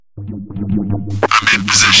I'm in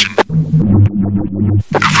position.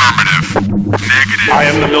 Affirmative. Negative. I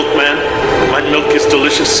am the milkman. My milk is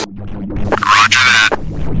delicious. Roger that.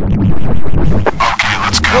 Okay,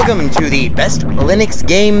 let's go. Welcome to the Best Linux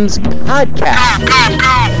Games Podcast.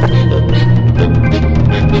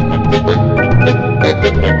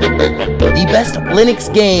 The best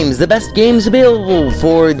Linux games, the best games available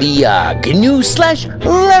for the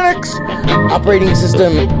GNU/Linux operating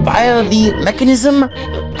system via the mechanism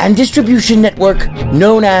and distribution network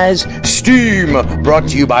known as Steam, brought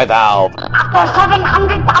to you by Valve. After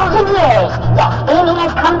 700,000 years, yes, gaming has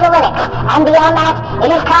come to Linux, and beyond that, it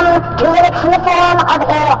has come to Linux in the form of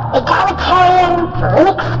an egalitarian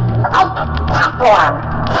Linux-like platform,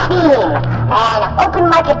 Steam, an open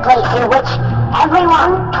marketplace in which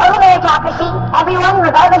everyone, total meritocracy, everyone,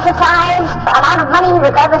 regardless of size, amount of money,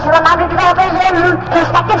 regardless of amount of developers, and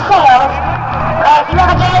prospective sales, if you have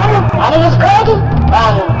a game, and it is good,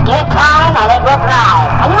 then give it time, and it will thrive,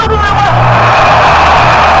 and you will be rewarded.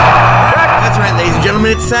 That's right, ladies and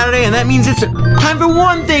gentlemen, it's Saturday, and that means it's time for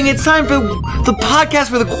one thing. It's time for the podcast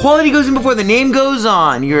where the quality goes in before the name goes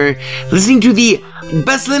on. You're listening to the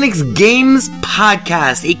Best Linux Games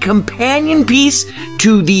Podcast, a companion piece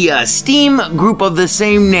to the Steam group of the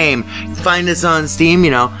same name. Find us on Steam,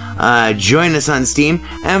 join us on Steam,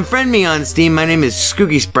 and friend me on Steam. My name is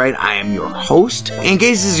Skooky Sprite. I am your host. In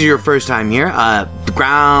case this is your first time here, the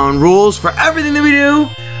ground rules for everything that we do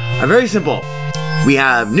are very simple. We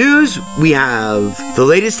have news, we have the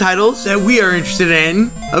latest titles that we are interested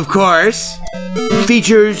in, of course,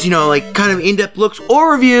 features, kind of in-depth looks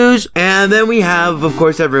or reviews, and then we have, of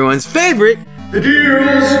course, everyone's favorite, the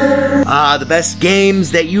deals! The best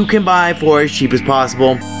games that you can buy for as cheap as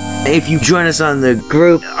possible. If you join us on the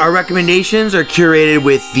group, our recommendations are curated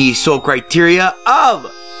with the sole criteria of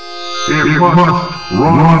it must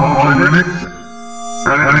run on Linux,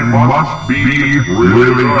 and it must be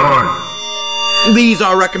really good. These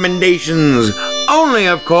are recommendations only,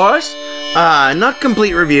 of course, not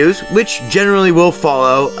complete reviews, which generally will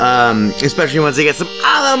follow, especially once they get some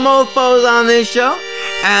other mofos on this show.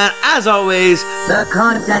 And as always, the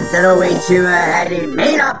content that awaits you ahead, it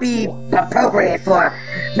may not be appropriate for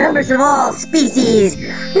members of all species,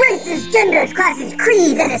 races, genders, classes,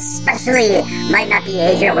 creeds, and especially might not be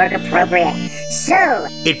age or work appropriate. So,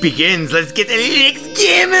 it begins. Let's get the Linux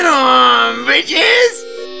gaming on, bitches!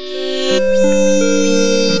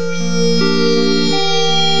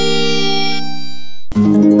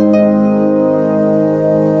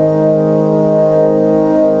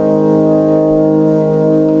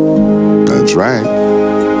 That's right.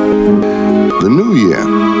 The new year.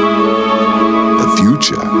 The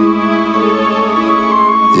future.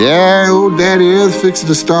 Yeah, old Daddy Earth fixing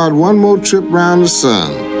to start one more trip round the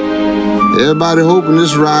sun. Everybody hoping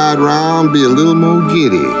this ride round be a little more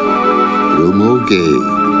giddy, a little more gay.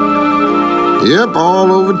 Yep,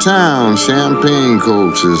 all over town, champagne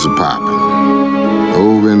corks are popping.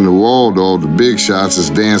 Over in the Waldorf, the big shots is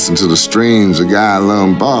dancing to the strains of Guy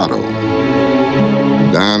Lombardo.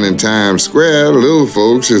 Down in Times Square, the little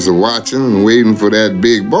folks is watching and waiting for that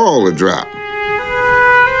big ball to drop.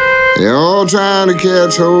 They're all trying to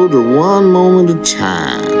catch hold of one moment of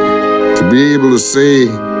time, to be able to say,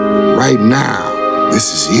 right now,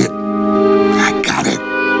 this is it. I got it.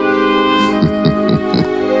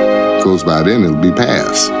 Of course, by then it'll be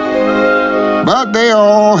past. But they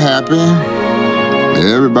all happy.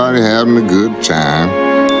 Everybody having a good time.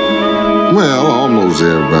 Well, almost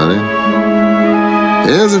everybody.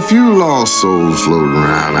 There's a few lost souls floating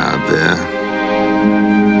around out there.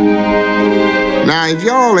 Now, if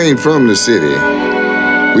y'all ain't from the city,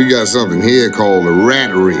 we got something here called a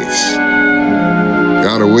rat race.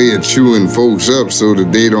 Got a way of chewing folks up so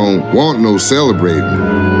that they don't want no celebrating,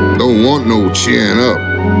 don't want no cheering up,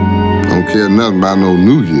 don't care nothing about no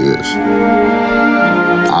New Year's.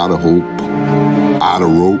 Out of hope, out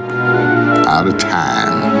of rope, out of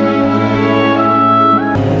time.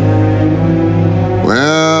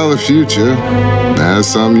 Well, the future, that's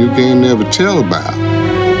something you can't never tell about.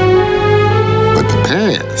 But the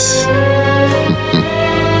past,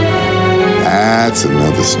 that's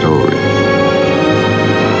another story.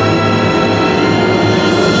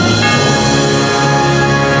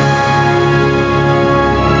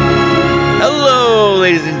 Hello,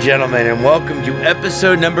 ladies and gentlemen, and welcome to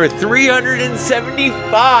episode number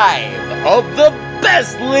 375 of the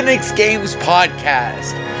Best Linux Games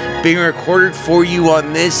Podcast, being recorded for you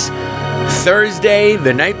on this Thursday,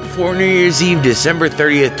 the night before New Year's Eve, December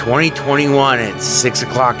 30th, 2021 at 6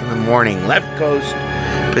 o'clock in the morning. Left Coast,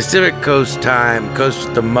 Pacific Coast time, coast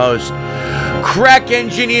with the most. Crack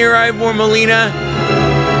engineer Ivor Molina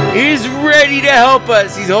is ready to help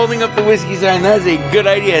us. He's holding up the whiskey sign. That's a good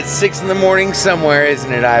idea. It's 6 in the morning somewhere,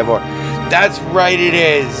 isn't it, Ivor? That's right, it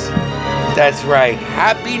is. That's right.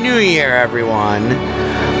 Happy New Year, everyone.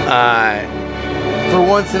 For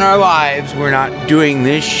once in our lives, we're not doing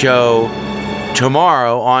this show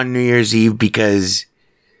tomorrow on New Year's Eve because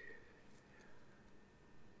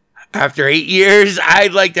after 8 years,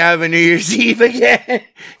 I'd like to have a New Year's Eve again.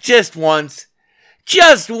 Just once.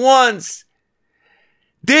 Just once.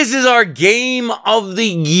 This is our Game of the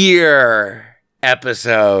Year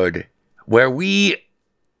episode where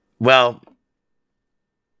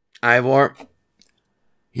Ivor,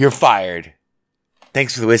 you're fired.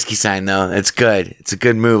 Thanks for the whiskey sign, though. That's good. It's a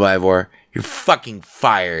good move, Ivor. You're fucking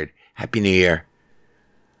fired. Happy New Year.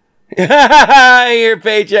 Your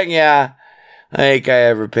paycheck, yeah. I think I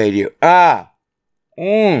ever paid you.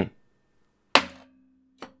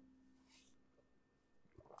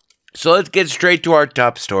 So let's get straight to our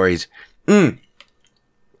top stories. New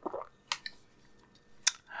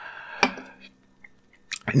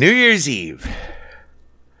Year's Eve.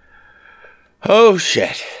 Oh,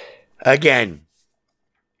 shit. Again.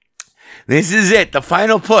 This is it. The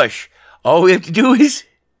final push. All we have to do is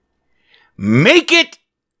make it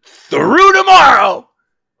through tomorrow.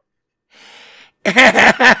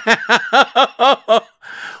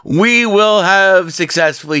 We will have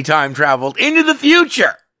successfully time traveled into the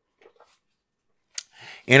future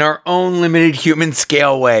in our own limited human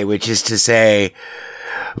scale way, which is to say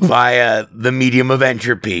via the medium of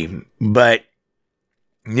entropy. But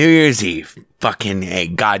New Year's Eve, fucking hey,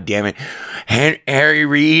 goddamn it. Harry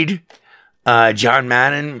Reid, John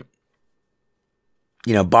Madden,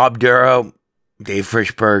 Bob Duro, Dave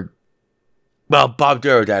Frishberg. Well, Bob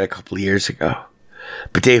Duro died a couple of years ago,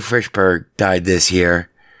 but Dave Frishberg died this year.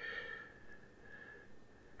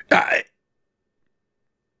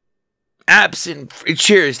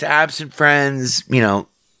 Cheers to absent friends,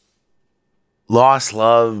 lost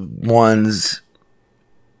loved ones.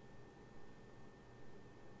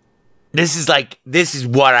 This is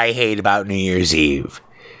what I hate about New Year's Eve.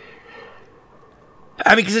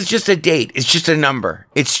 I mean, because it's just a date. It's just a number.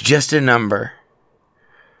 It's just a number.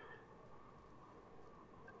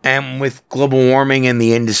 And with global warming and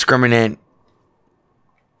the indiscriminate,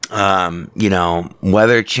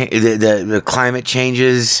 weather the climate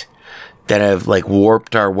changes that have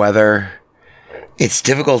warped our weather, it's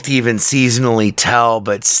difficult to even seasonally tell,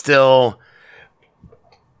 but still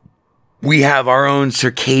we have our own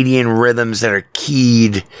circadian rhythms that are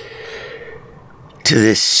keyed to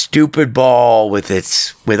this stupid ball with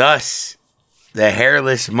us, the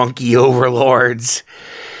hairless monkey overlords,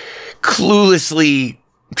 cluelessly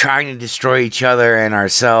trying to destroy each other and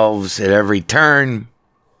ourselves at every turn.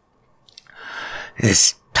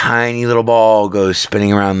 This tiny little ball goes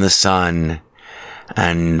spinning around the sun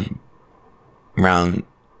and around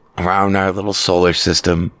our little solar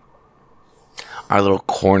system, our little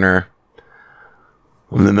corner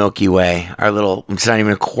of the Milky Way, it's not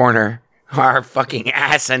even a corner, our fucking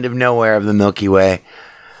ass end of nowhere of the Milky Way.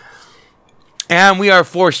 And we are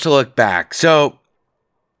forced to look back. So,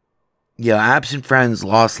 absent friends,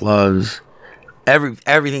 lost loves,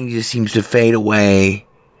 everything just seems to fade away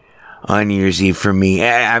on New Year's Eve for me.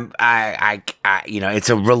 It's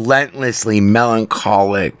a relentlessly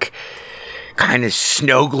melancholic kind of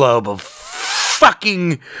snow globe of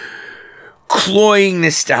fucking cloying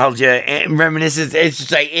nostalgia and reminiscence. It's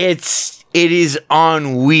just it is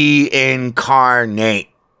ennui incarnate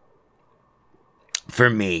for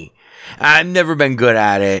me. I've never been good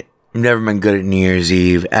at it. Never been good at New Year's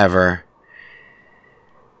Eve ever.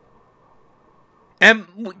 And,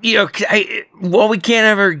 we can't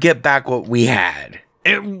ever get back what we had.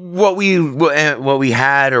 What we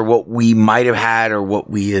had, or what we might have had, or what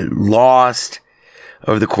we had lost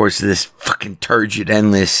over the course of this fucking turgid,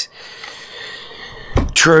 endless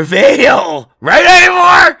travail, right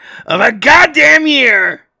anymore, of a goddamn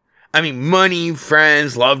year. I mean, money,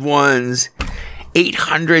 friends, loved ones,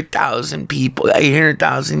 800,000 people,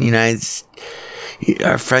 800,000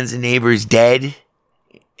 our friends and neighbors dead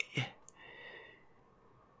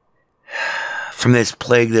from this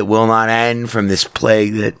plague that will not end, from this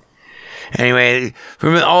plague that, anyway,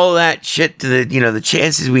 from all that shit to the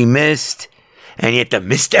chances we missed, and yet the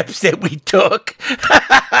missteps that we took.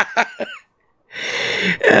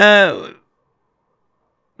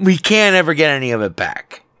 We can't ever get any of it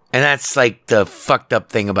back. And that's the fucked up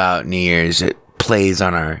thing about New Year's. It plays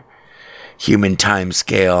on our human time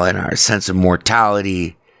scale and our sense of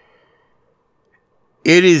mortality.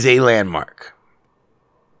 It is a landmark.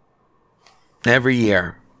 Every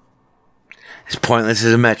year. As pointless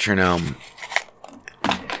as a metronome.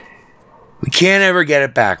 We can't ever get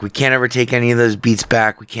it back. We can't ever take any of those beats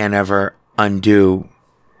back. We can't ever undo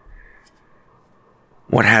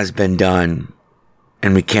what has been done.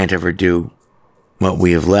 And we can't ever do what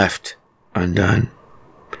we have left undone.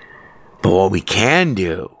 But what we can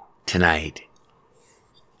do tonight,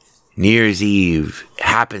 New Year's Eve,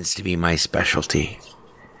 happens to be my specialty.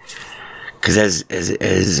 Because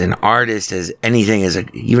as an artist, as anything,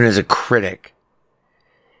 even as a critic,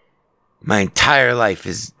 my entire life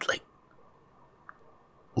is like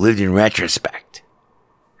lived in retrospect.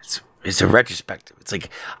 It's a retrospective. It's like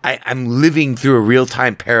I'm living through a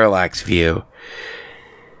real-time parallax view.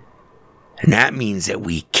 And that means that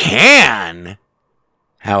we can,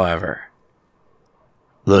 however,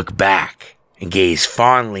 look back and gaze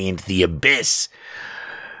fondly into the abyss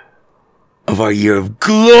of our year of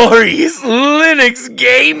glorious Linux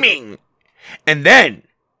gaming. And then,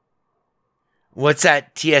 what's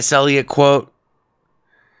that T.S. Eliot quote?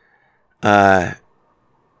 I'm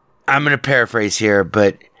going to paraphrase here,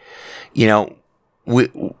 but, you know, we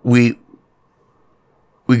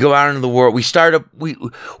go out into the world. We start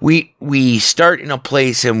in a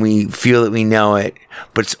place and we feel that we know it,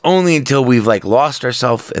 but it's only until we've like lost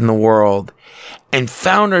ourselves in the world and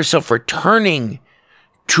found ourselves returning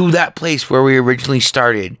to that place where we originally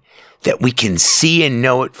started that we can see and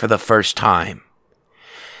know it for the first time.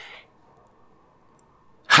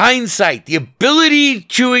 Hindsight, the ability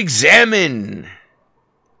to examine,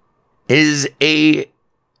 is a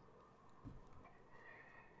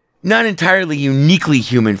not entirely uniquely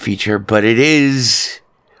human feature, but it is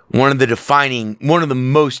one of the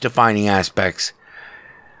most defining aspects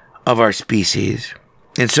of our species.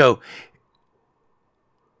 And so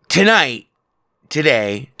tonight,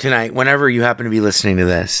 whenever you happen to be listening to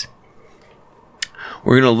this,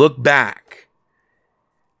 we're going to look back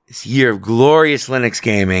this year of glorious Linux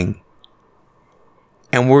gaming,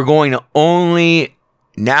 and we're going to only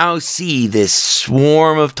now see this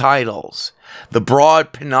swarm of titles, the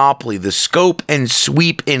broad panoply, the scope and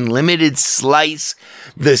sweep in limited slice,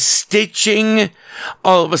 the stitching.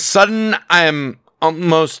 All of a sudden, I am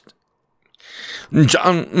almost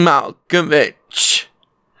John Malkovich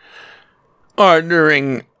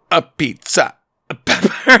ordering a pizza, a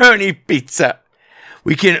pepperoni pizza.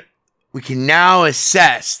 We can now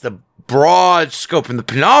assess the broad scope and the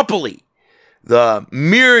panoply, the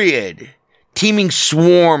myriad teeming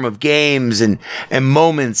swarm of games and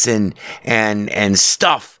moments and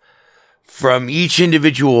stuff from each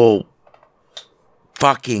individual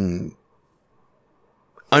fucking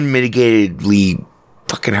unmitigatedly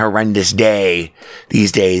fucking horrendous day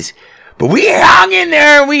these days. But we hung in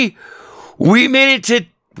there. We made it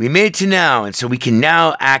to now, and so we can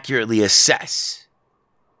now accurately assess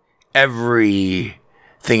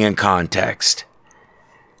everything in context.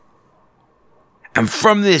 And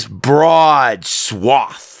from this broad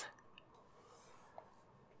swath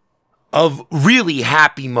of really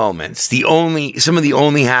happy moments, some of the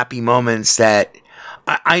only happy moments that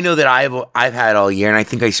I know that I've had all year, and I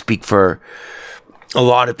think I speak for a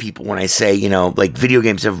lot of people when I say, you know, like video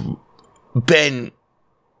games have been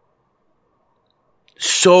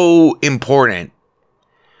so important.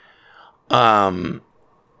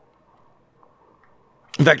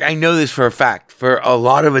 In fact, I know this for a fact for a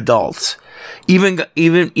lot of adults. Even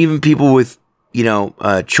people with, you know,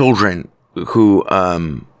 children who,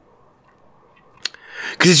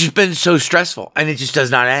 because it's just been so stressful and it just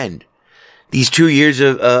does not end. These 2 years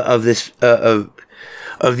of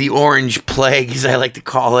the orange plague, as I like to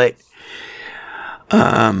call it,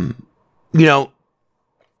 you know,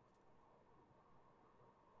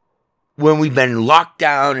 when we've been locked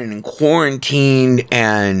down and quarantined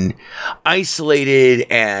and isolated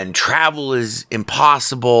and travel is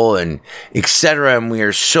impossible and etc. And we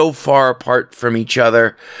are so far apart from each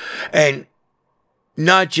other, and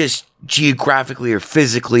not just geographically or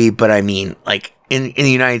physically, but I mean like in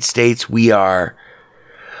the United States, we are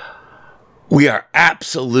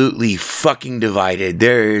absolutely fucking divided.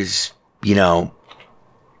 There's, you know,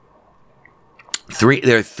 3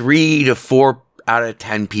 to 4 out of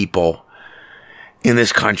 10 people in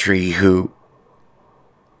this country who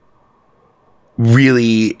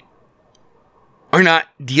really are not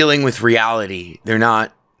dealing with reality. They're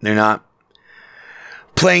not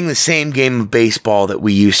playing the same game of baseball that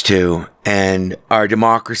we used to, and our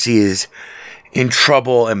democracy is in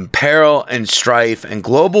trouble and peril and strife and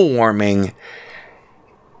global warming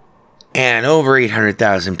and over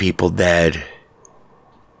 800,000 people dead.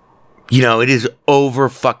 You know, it is over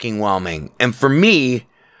fucking whelming. And for me,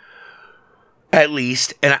 at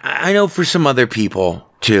least, and I know for some other people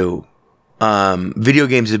too, video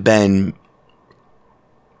games have been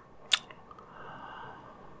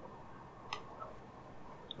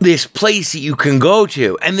this place that you can go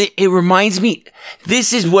to. And it reminds me,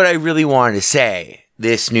 this is what I really wanted to say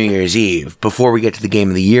this New Year's Eve before we get to the Game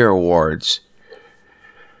of the Year awards.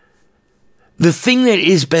 The thing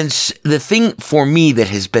for me that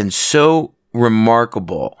has been so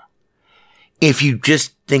remarkable, if you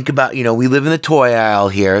just think about, we live in the toy aisle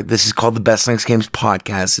here. This is called the Best Linux Games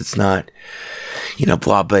podcast. It's not,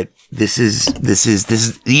 blah, but these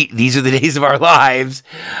are the days of our lives.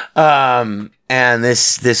 And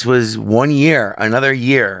this was another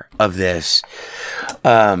year of this.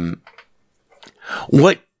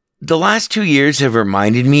 What the last 2 years have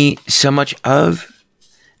reminded me so much of,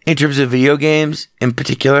 in terms of video games in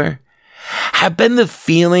particular, have been the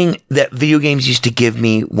feeling that video games used to give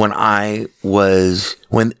me when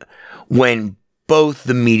both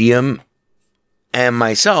the medium and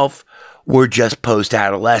myself were just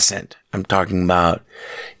post-adolescent. I'm talking about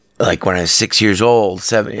like when I was 6 years old,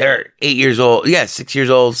 7 or 8 years old. Yeah, 6 years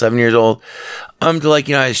old, 7 years old. To like,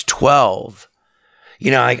 I was 12.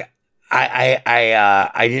 I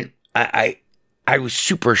was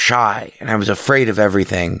super shy and I was afraid of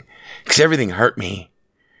everything because everything hurt me.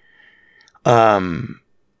 And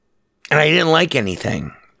I didn't like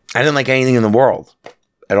anything. I didn't like anything in the world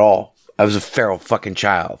at all. I was a feral fucking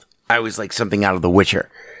child. I was like something out of The Witcher.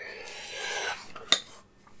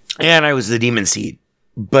 And I was the demon seed.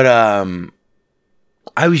 But,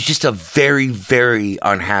 I was just a very, very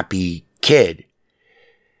unhappy kid.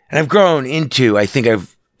 And I've grown into, I think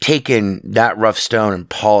I've taken that rough stone and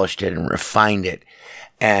polished it and refined it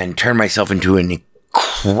and turned myself into an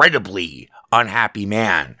incredibly unhappy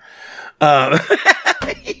man. An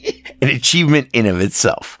achievement in of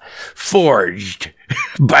itself. Forged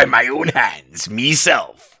by my own hands,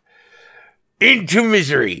 myself, into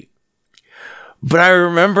misery. But I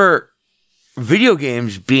remember video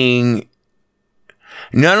games being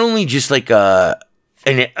not only just like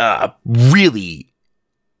really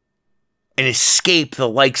an escape, the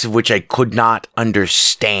likes of which I could not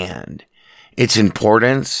understand its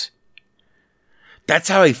importance. That's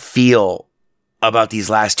how I feel about these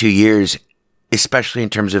last 2 years, especially in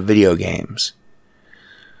terms of video games,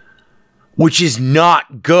 which is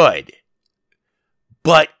not good,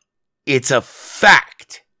 but it's a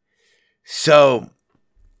fact. So,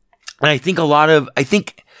 and I think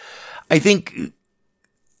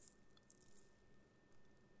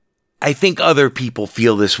I think other people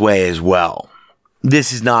feel this way as well.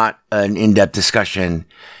 This is not an in-depth discussion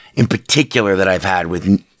in particular that I've had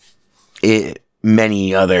with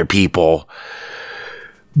many other people,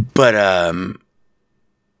 but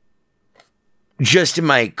just in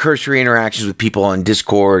my cursory interactions with people on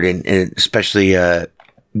Discord and especially on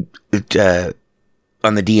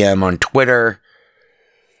the DM on Twitter,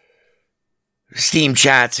 Steam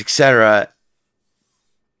chats, etc.,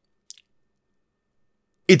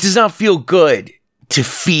 it does not feel good to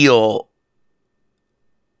feel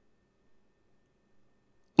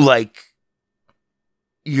like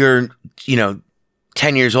you're,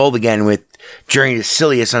 10 years old again with Journey to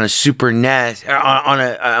Silius on a Super NES,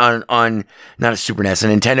 on not a Super NES, a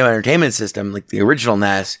Nintendo Entertainment System, like the original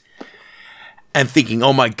NES, and thinking,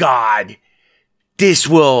 oh my God,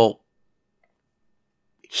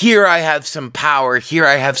 here I have some power, here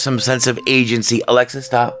I have some sense of agency. Alexa,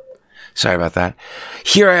 stop. Sorry about that.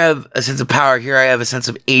 Here I have a sense of power. Here I have a sense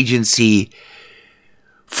of agency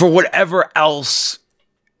for whatever else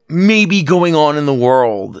may be going on in the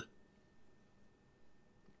world.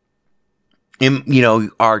 In,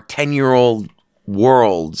 our 10-year-old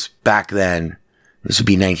worlds back then. This would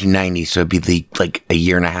be 1990, so it'd be a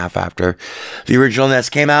year and a half after the original NES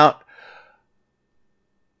came out.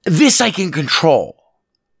 This I can control.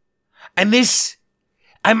 And this,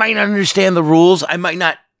 I might not understand the rules.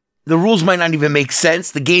 The rules might not even make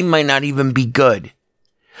sense. The game might not even be good.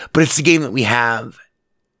 But it's the game that we have.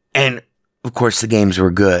 And, of course, the games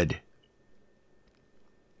were good.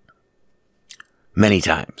 Many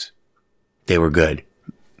times. They were good.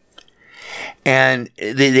 And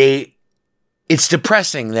it's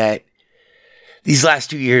depressing that these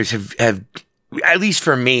last 2 years have, at least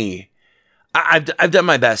for me, I've done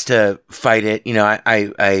my best to fight it.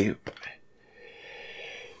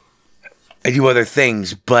 I do other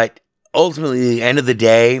things, but ultimately, at the end of the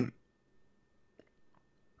day,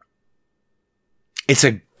 it's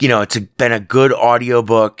been a good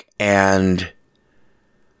audiobook and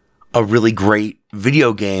a really great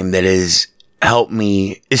video game that has helped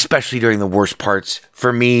me, especially during the worst parts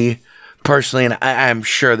for me personally. And I'm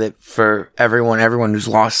sure that for everyone who's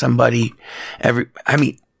lost somebody,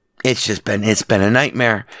 it's been a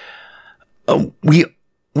nightmare.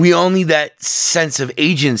 We all need that sense of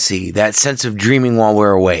agency, that sense of dreaming while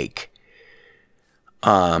we're awake.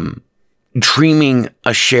 dreaming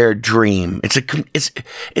a shared dream.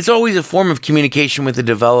 It's always a form of communication with the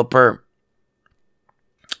developer.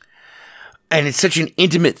 And it's such an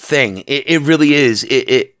intimate thing. It really is.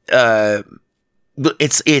 It's the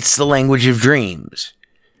language of dreams.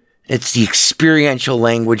 It's the experiential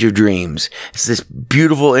language of dreams. It's this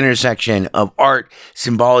beautiful intersection of art,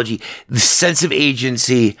 symbology, the sense of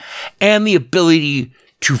agency, and the ability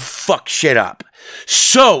to fuck shit up.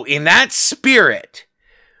 So, in that spirit,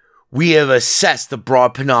 we have assessed the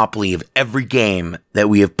broad panoply of every game that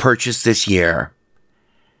we have purchased this year,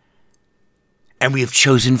 and we have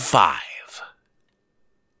chosen 5.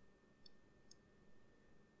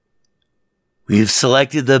 We have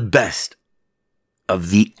selected the best of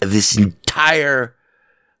this entire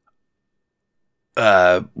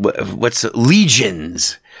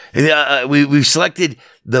legions. We've selected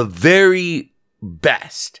the very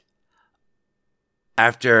best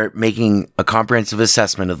after making a comprehensive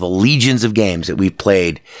assessment of the legions of games that we've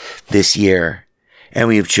played this year, and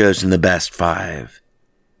we have chosen the best 5.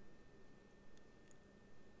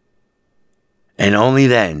 And only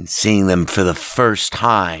then, seeing them for the first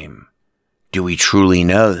time, do we truly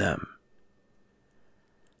know them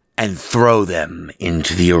and throw them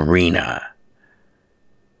into the arena,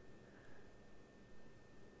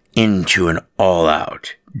 into an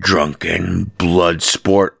all-out, drunken, blood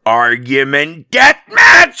sport argument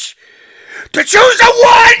deathmatch to choose the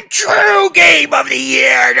one true game of the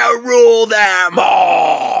year to rule them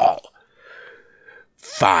all.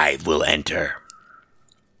 5 will enter.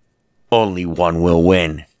 Only 1 will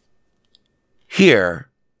win. Here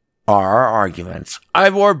are our arguments.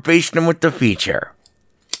 Ivor based them with the feature.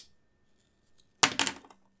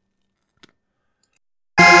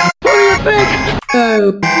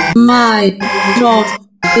 Oh my god,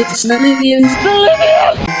 it's Bolivians.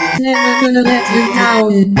 Never gonna let you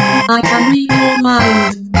down. I can read your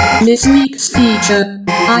mind. This week's feature.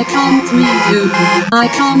 I can't read you. I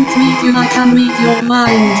can't read you. I can read your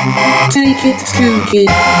mind. Take it, Skookie.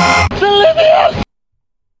 Bolivians!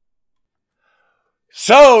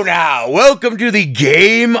 So now, welcome to the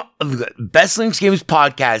Best Linux Games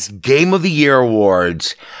Podcast Game of the Year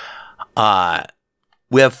Awards.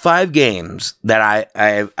 We have 5 games that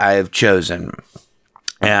I have chosen,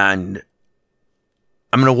 and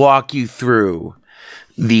I'm going to walk you through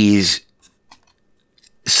these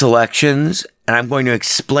selections, and I'm going to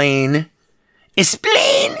explain,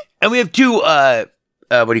 and we have 2,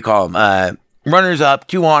 runners up,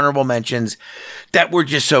 2 honorable mentions that were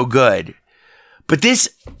just so good. But this,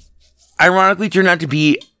 ironically, turned out to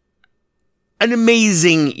be an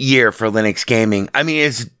amazing year for Linux gaming. I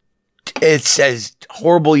mean, it's as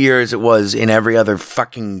horrible year as it was in every other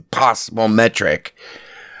fucking possible metric.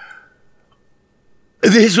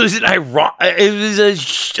 This was a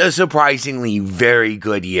surprisingly very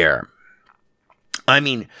good year. I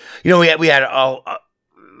mean, we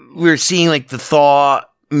were seeing like the thaw,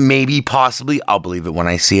 maybe possibly, I'll believe it when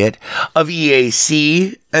I see it, of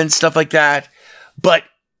EAC and stuff like that. But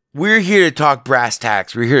we're here to talk brass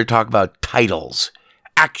tacks. We're here to talk about titles.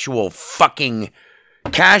 Actual fucking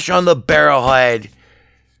cash on the barrelhead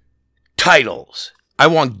titles. I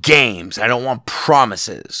want games. I don't want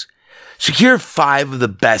promises. So here are 5 of the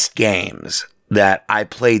best games that I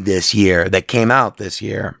played this year, that came out this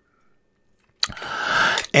year.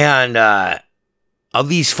 And of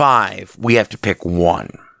these 5, we have to pick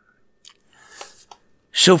 1.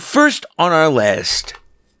 So first on our list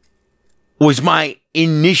was my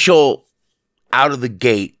initial out of the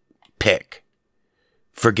gate pick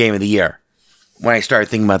for Game of the Year when I started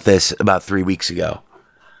thinking about this about 3 weeks ago.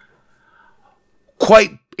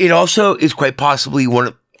 It also is quite possibly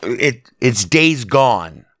it's Days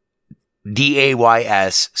Gone.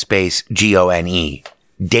 DAYS space GONE.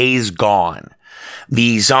 Days Gone.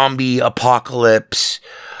 The zombie apocalypse,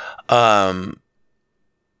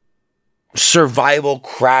 survival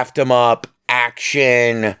craft 'em up,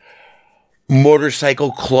 action,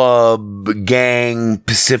 motorcycle club, gang,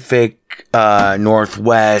 Pacific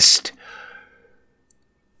Northwest,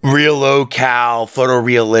 real locale,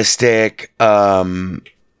 photorealistic,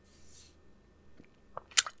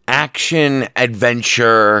 action,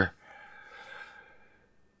 adventure,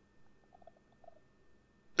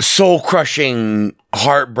 soul-crushing,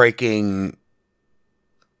 heartbreaking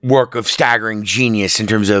work of staggering genius in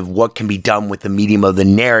terms of what can be done with the medium of the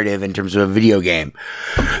narrative in terms of a video game.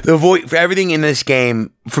 For everything in this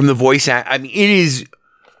game, from the voice act, I mean, it is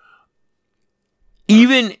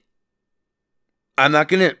even, I'm not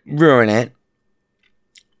going to ruin it,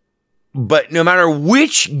 but no matter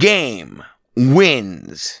which game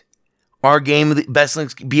wins our Best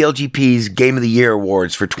Linux BLGP's Game of the Year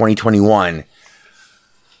Awards for 2021,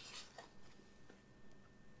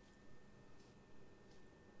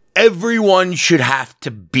 everyone should have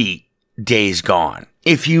to beat Days Gone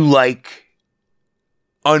if you like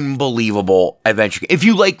unbelievable adventure. If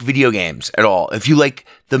you like video games at all, if you like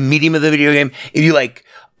the medium of the video game, if you like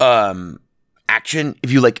action,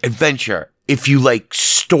 if you like adventure, if you like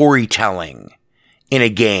storytelling in a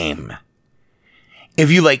game,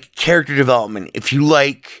 if you like character development, if you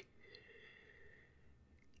like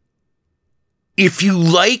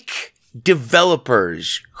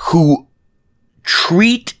developers who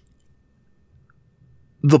treat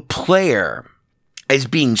the player as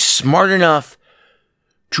being smart enough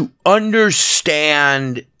to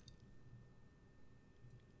understand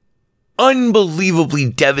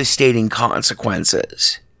unbelievably devastating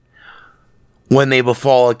consequences when they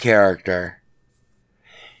befall a character.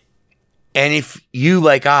 And if you,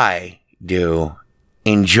 like I do,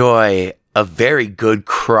 enjoy a very good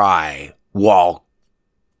cry while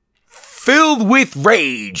filled with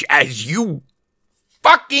rage as you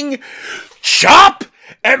fucking chop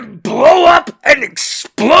and blow up and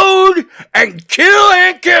explode and kill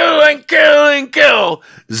and kill and kill and kill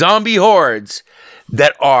zombie hordes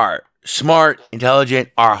that are smart, intelligent,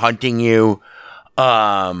 are hunting you,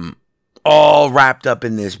 all wrapped up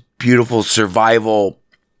in this beautiful survival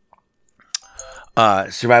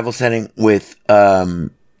setting with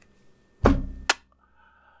one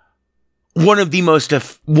of the most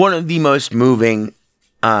moving,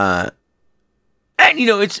 and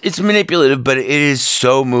it's manipulative, but it is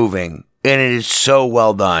so moving and it is so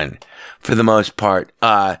well done for the most part.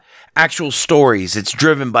 Actual stories. It's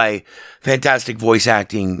driven by fantastic voice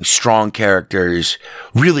acting, strong characters,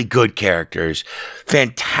 really good characters,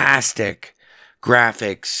 fantastic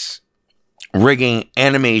graphics, rigging,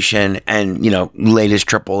 animation, and latest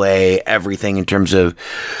AAA everything in terms of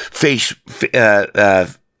facial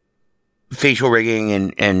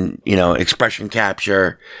rigging and expression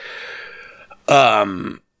capture.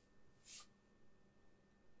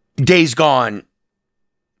 Days Gone,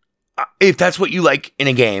 if that's what you like in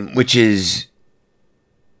a game, which is,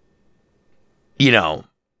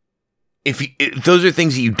 if those are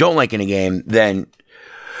things that you don't like in a game, then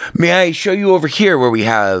may I show you over here where we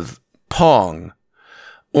have Pong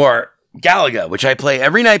or Galaga, which I play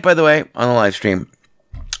every night, by the way, on the live stream.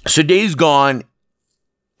 So Days Gone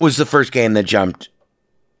was the first game that jumped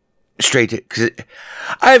straight to, because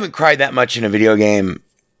I haven't cried that much in a video game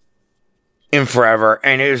in forever,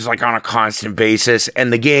 and it was like on a constant basis.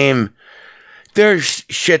 And the game, there's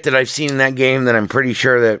shit that I've seen in that game that I'm pretty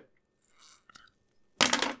sure that,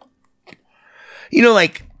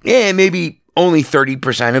 maybe only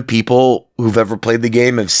 30% of people who've ever played the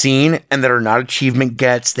game have seen, and that are not achievement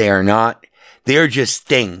gets. They are just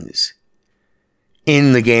things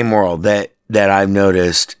in the game world that I've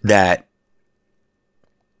noticed that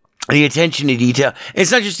the attention to detail,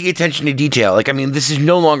 it's not just the attention to detail. This is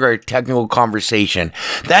no longer a technical conversation.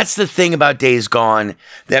 That's the thing about Days Gone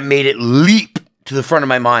that made it leap to the front of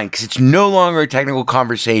my mind, because it's no longer a technical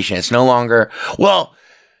conversation. It's no longer, are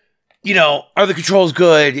the controls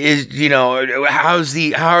good? How are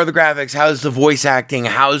the graphics? How's the voice acting?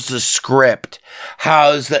 How's the script?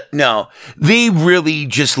 No, they really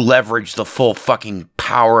just leverage the full fucking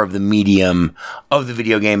power of the medium of the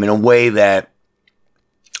video game in a way that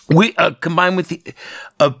we, combined with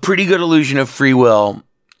a pretty good illusion of free will,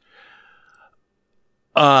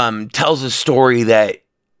 tells a story that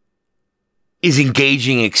is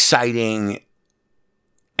engaging, exciting,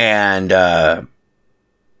 and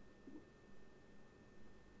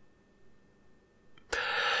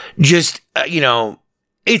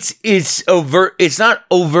it's overt. It's not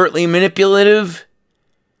overtly manipulative.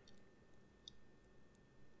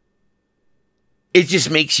 It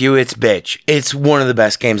just makes you its bitch. It's one of the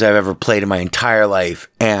best games I've ever played in my entire life,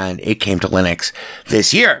 and it came to Linux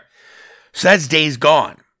this year. So that's Days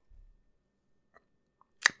Gone.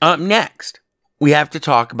 Up next, we have to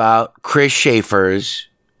talk about Chris Schaefer's...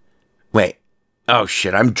 Wait. Oh,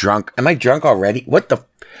 shit, I'm drunk. Am I drunk already? What the...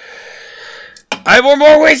 I want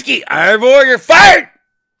more whiskey! You're fired!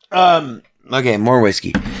 Okay, more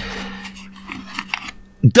whiskey.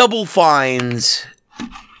 Double Fine's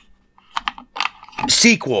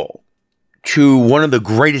sequel to one of the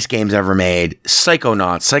greatest games ever made,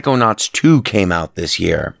 Psychonauts. Psychonauts 2 came out this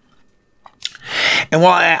year. And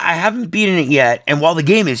while I haven't beaten it yet, and while the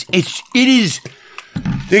game is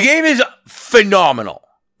phenomenal.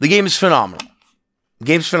 The game is phenomenal.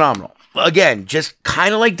 Again, just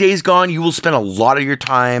kind of like Days Gone, you will spend a lot of your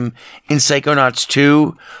time in Psychonauts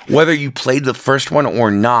 2, whether you played the first one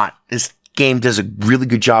or not. This game does a really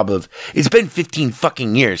good job of... It's been 15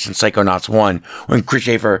 fucking years since Psychonauts 1, when Chris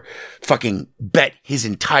Schaefer fucking bet his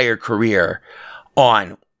entire career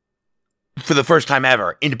on for the first time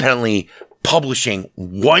ever, independently publishing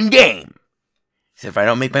one game. He said, if I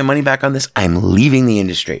don't make my money back on this, I'm leaving the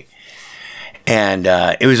industry. And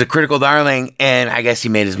it was a critical darling, and I guess he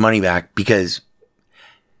made his money back because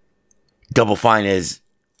Double Fine has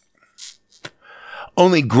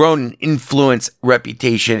only grown in influence,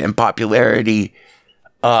 reputation, and popularity,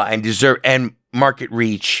 and market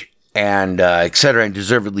reach, and et cetera, and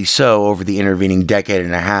deservedly so over the intervening decade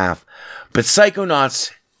and a half. But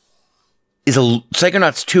Psychonauts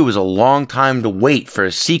 2 was a long time to wait for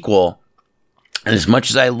a sequel, and as much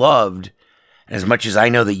as I loved, and as much as I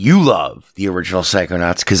know that you love the original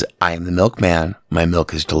Psychonauts, because I am the milkman, my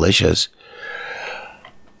milk is delicious.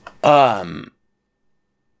 The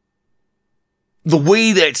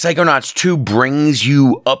way that Psychonauts 2 brings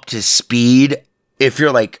you up to speed, if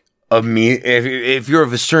you're like if you're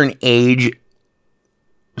of a certain age,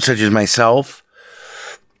 such as myself,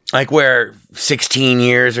 like where 16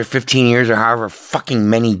 years or 15 years or however fucking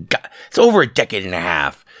many, it's over a decade and a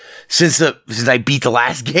half since I beat the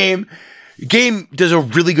last game. The game does a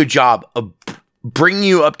really good job of bringing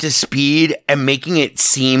you up to speed and making it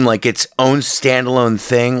seem like its own standalone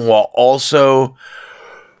thing while also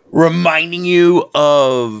reminding you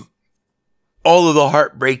of all of the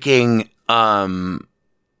heartbreaking,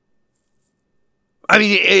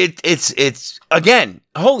 it's again,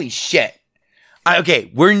 holy shit. Okay,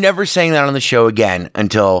 we're never saying that on the show again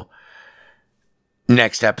until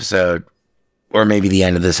next episode or maybe the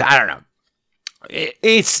end of this. I don't know.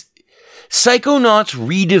 It's Psychonauts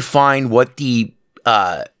redefined what the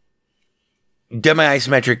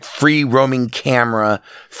demi-isometric free roaming camera,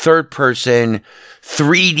 third person,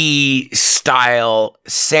 3D style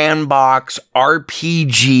sandbox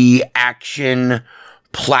RPG action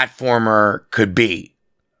platformer could be.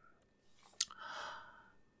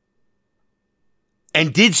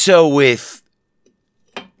 And did so with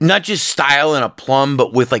not just style and aplomb,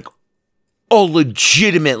 but with like a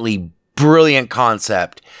legitimately brilliant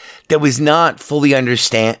concept that was not fully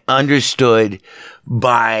understood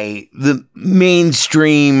by the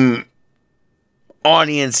mainstream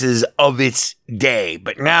audiences of its day,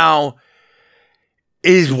 but now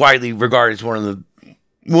is widely regarded as one of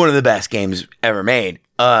the best games ever made.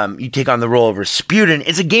 You take on the role of Rasputin.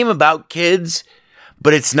 It's a game about kids,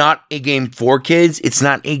 but it's not a game for kids. It's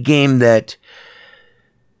not a game that...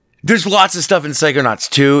 There's lots of stuff in Psychonauts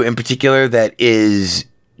 2 in particular that is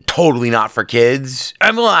totally not for kids.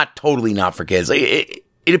 I'm not totally not for kids. Like,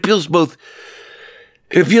 it appeals both...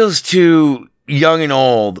 It appeals to young and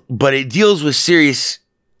old, but it deals with serious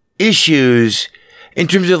issues in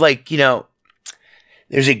terms of, like, you know,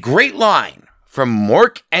 there's a great line from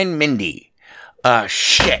Mork and Mindy. God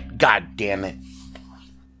damn it.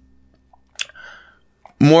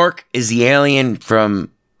 Mork is the alien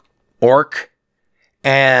from Ork,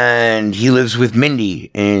 and he lives with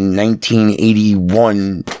Mindy in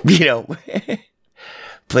 1981, you know,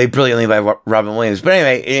 played brilliantly by Robin Williams. But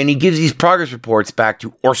anyway, and he gives these progress reports back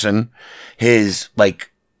to Orson, his,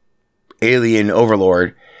 like, alien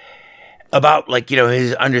overlord, about, like, you know,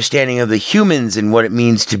 his understanding of the humans and what it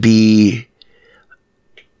means to be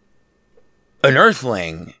an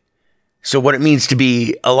Earthling. So what it means to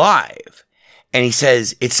be alive. And he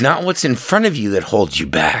says, it's not what's in front of you that holds you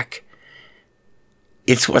back.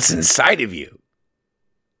 It's what's inside of you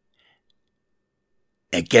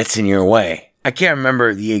that gets in your way. I can't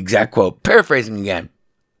remember the exact quote. Paraphrasing again.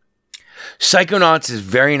 Psychonauts is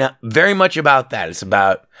very much about that. It's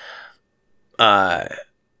about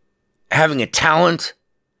having a talent,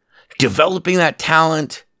 developing that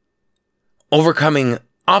talent, overcoming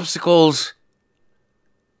obstacles,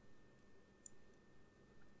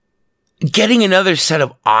 getting another set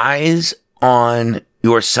of eyes on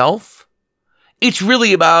yourself. It's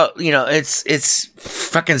really about, you know, it's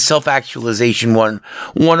fucking self-actualization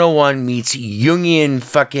 101 meets Jungian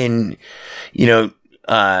fucking, you know,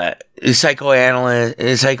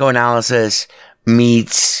 psychoanalysis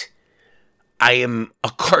meets I am a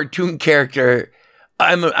cartoon character.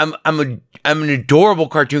 I'm an adorable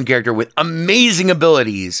cartoon character with amazing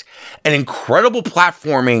abilities and incredible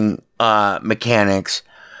platforming mechanics.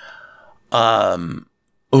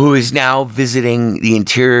 Who is now visiting the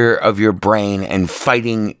interior of your brain and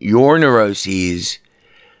fighting your neuroses,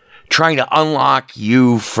 trying to unlock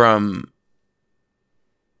you from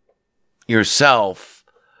yourself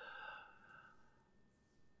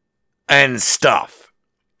and stuff.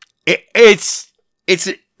 The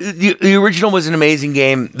original was an amazing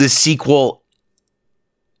game. The sequel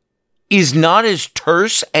is not as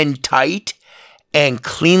terse and tight and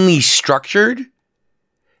cleanly structured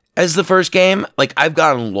as the first game. Like, I've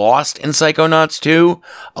gotten lost in Psychonauts 2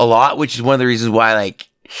 a lot, which is one of the reasons why, like,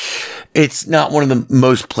 It's not one of the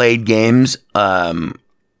most played games, but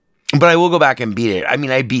I will go back and beat it. I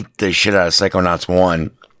mean, I beat the shit out of Psychonauts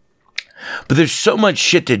 1. But there's so much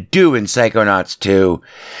shit to do in Psychonauts 2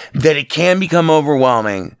 that it can become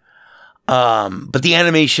overwhelming. But the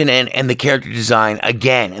animation and the character design,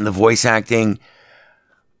 again, and the voice acting,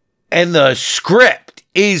 and the script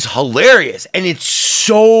is hilarious. And it's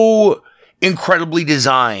so incredibly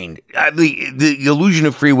designed. The illusion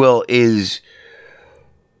of free will is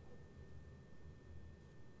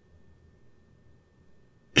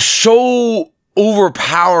so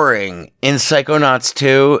overpowering in Psychonauts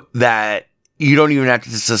 2 that you don't even have to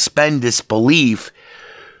suspend disbelief.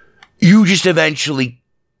 You just eventually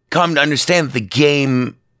come to understand that the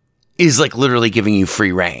game is like literally giving you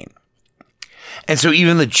free reign. And so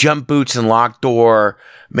even the jump boots and lock door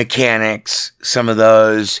mechanics, some of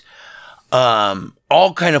those,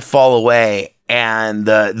 all kind of fall away, and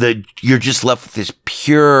you're just left with this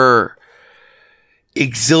pure,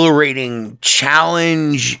 exhilarating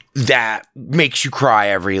challenge that makes you cry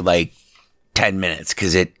every like 10 minutes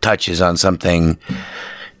because it touches on something,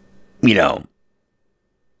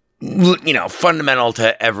 fundamental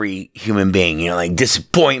to every human being, like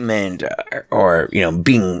disappointment or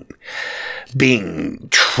being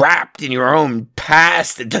trapped in your own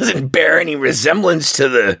past that doesn't bear any resemblance to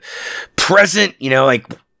the present,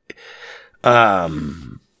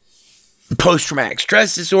 post-traumatic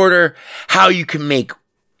stress disorder, how you can make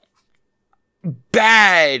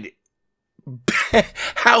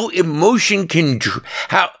how emotion can,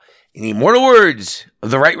 how, in the immortal words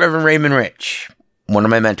of the Right Reverend Raymond Rich, one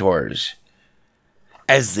of my mentors,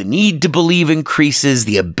 as the need to believe increases,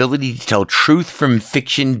 the ability to tell truth from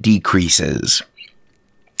fiction decreases.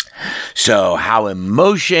 So how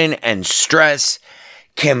emotion and stress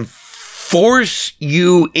can force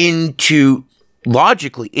you into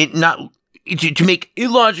to make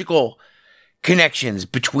illogical connections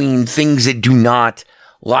between things that do not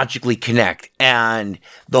logically connect. And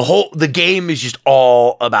the game is just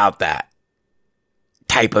all about that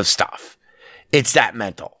type of stuff. It's that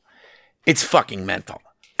mental. It's fucking mental.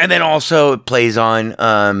 And then also it plays on,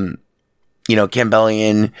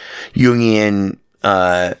 Campbellian, Jungian,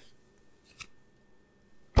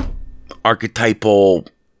 archetypal,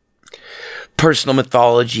 personal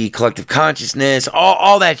mythology, collective consciousness,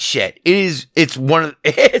 all that shit.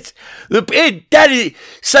 Psychonauts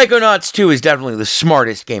 2 is definitely the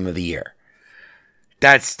smartest game of the year.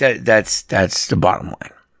 That's the bottom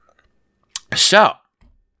line. So,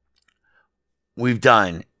 we've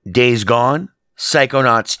done Days Gone,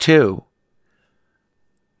 Psychonauts 2.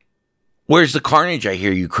 Where's the carnage, I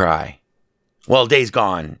hear you cry? Well, Days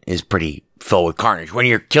Gone is pretty filled with carnage when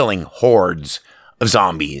you're killing hordes of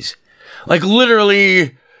zombies. Like,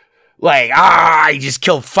 literally, I just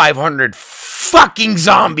killed 500 fucking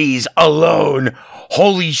zombies alone.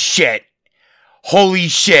 Holy shit.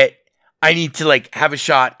 I need to, have a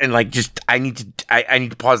shot and, I need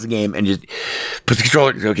to pause the game and just put the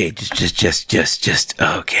controller, okay, just,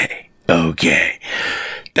 okay.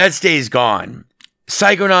 That's Days Gone.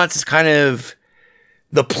 Psychonauts is kind of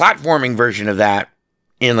the platforming version of that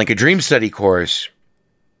in, a dream study course.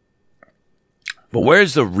 But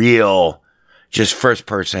where's the real, just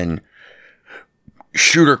first-person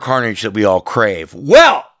shooter carnage that we all crave?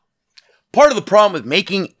 Well, part of the problem with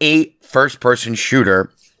making a first-person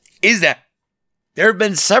shooter is that there have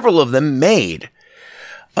been several of them made.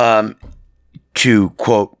 Joseph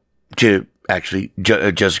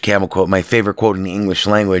Campbell quote, my favorite quote in the English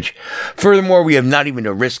language. Furthermore, we have not even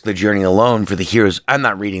to risk the journey alone for the heroes. I'm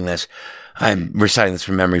not reading this. I'm reciting this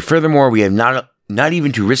from memory. Furthermore, we have not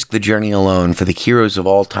even to risk the journey alone, for the heroes of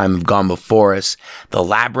all time have gone before us. The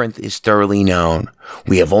labyrinth is thoroughly known.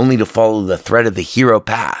 We have only to follow the thread of the hero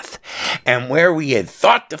path. And where we had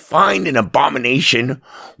thought to find an abomination,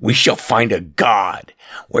 we shall find a god.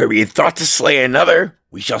 Where we had thought to slay another,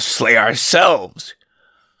 we shall slay ourselves.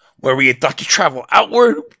 Where we had thought to travel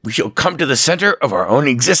outward, we shall come to the center of our own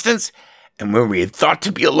existence. And where we had thought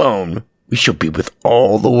to be alone, we shall be with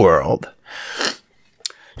all the world.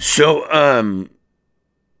 So,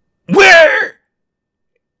 where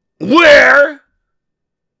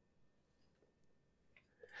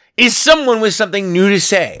is someone with something new to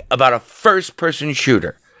say about a first-person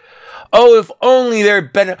shooter? Oh, if only there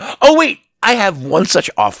had been... Oh, wait, I have one such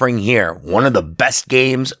offering here. One of the best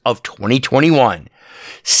games of 2021.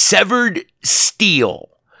 Severed Steel,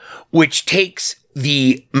 which takes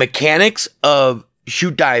the mechanics of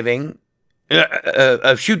shoot dodging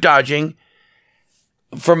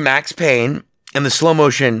from Max Payne and the slow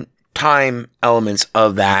motion time elements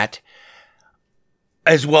of that,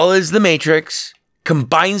 as well as The Matrix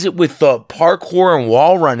combines it with the parkour and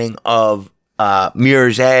wall running of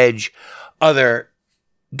Mirror's Edge, other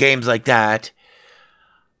games like that,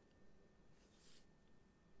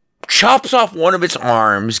 chops off one of its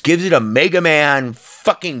arms, gives it a Mega Man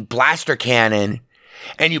fucking blaster cannon,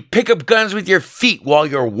 and you pick up guns with your feet while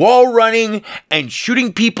you're wall running and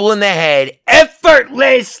shooting people in the head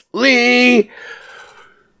effortlessly,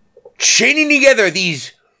 chaining together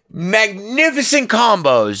these magnificent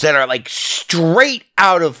combos that are like straight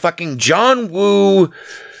out of fucking John Woo.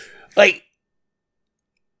 Like,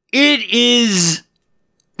 it is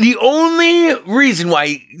the only reason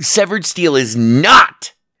why Severed Steel is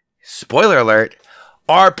not, spoiler alert,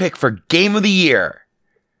 our pick for Game of the Year.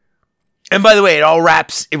 And by the way,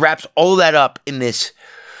 it wraps all of that up in this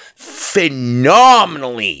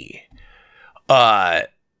phenomenally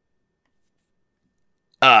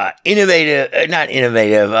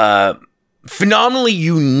phenomenally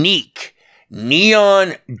unique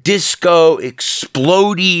neon disco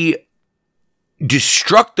explodey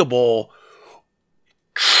destructible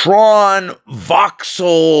Tron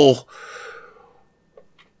voxel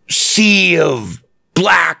sea of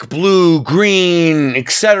black, blue, green,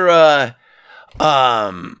 etc.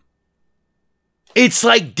 It's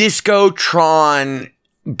like Disco Tron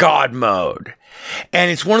God mode.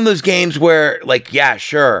 And it's one of those games where, like, yeah,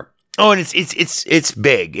 sure. Oh, and it's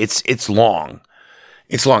big. It's long.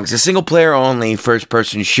 It's long. It's a single player only first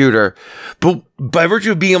person shooter. But by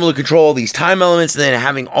virtue of being able to control all these time elements and then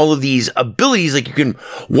having all of these abilities, like you can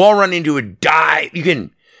wall run into a dive, you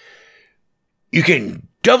can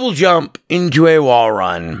double jump into a wall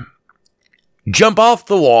run, jump off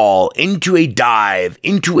the wall into a dive,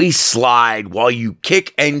 into a slide while you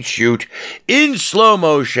kick and shoot in slow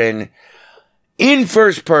motion, in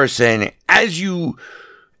first person, as you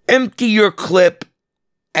empty your clip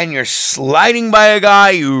and you're sliding by a guy,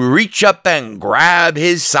 you reach up and grab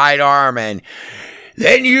his sidearm, and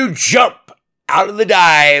then you jump out of the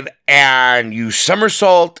dive and you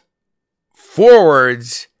somersault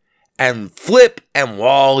forwards and flip, and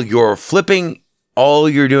while you're flipping, all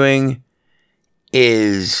you're doing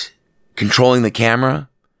is controlling the camera.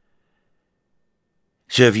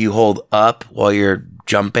 So if you hold up while you're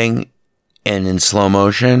jumping and in slow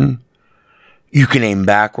motion, you can aim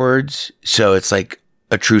backwards. So it's like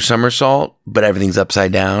a true somersault, but everything's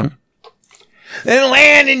upside down. Then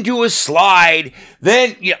land into a slide.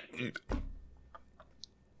 Then, yeah,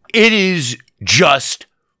 it is just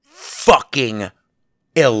fucking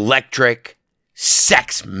electric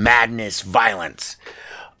sex madness violence.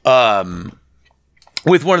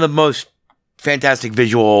 With one of the most fantastic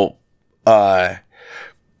visual,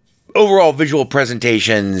 overall visual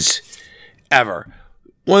presentations ever.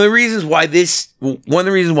 One of the reasons why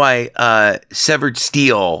Severed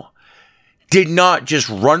Steel did not just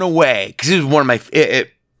run away, because it was one of my,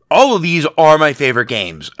 all of these are my favorite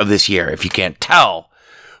games of this year, if you can't tell.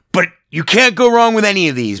 But you can't go wrong with any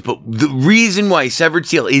of these. But the reason why Severed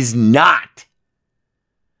Steel is not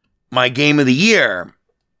my Game of the Year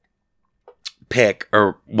pick,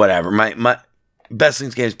 or whatever, my Best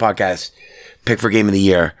Links Games podcast pick for Game of the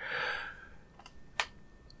Year,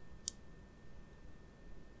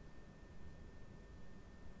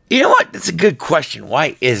 you know what? That's a good question.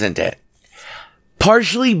 Why isn't it?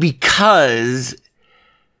 Partially because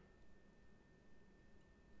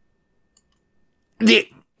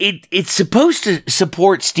it's supposed to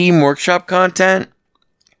support Steam Workshop content,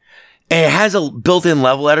 and it has a built-in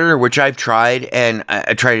level editor, which I've tried, and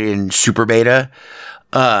I tried it in super beta.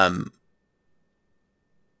 But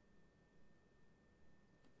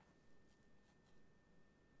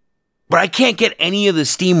I can't get any of the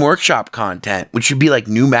Steam Workshop content, which should be like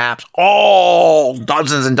new maps, all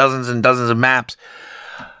dozens and dozens and dozens of maps.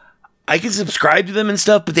 I can subscribe to them and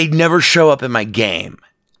stuff, but they never show up in my game.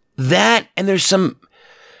 That, and there's some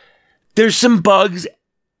bugs,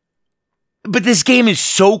 but this game is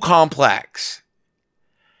so complex.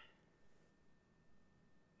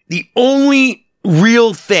 The only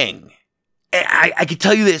real thing, I can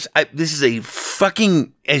tell you this, this is a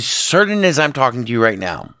fucking, as certain as I'm talking to you right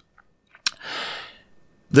now,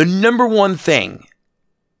 the number one thing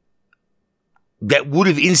that would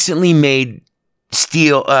have instantly made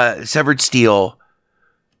Severed Steel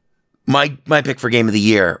my pick for Game of the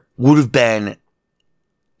Year would have been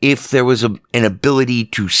if there was an ability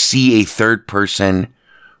to see a third person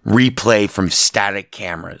replay from static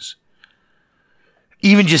cameras.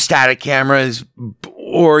 Even just static cameras,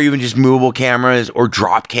 or even just movable cameras, or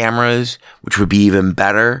drop cameras, which would be even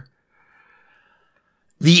better.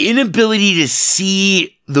 The inability to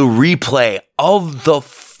see the replay of the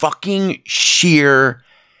fucking sheer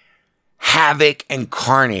havoc and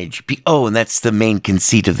carnage. And that's the main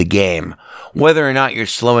conceit of the game. Whether or not you're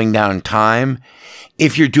slowing down time,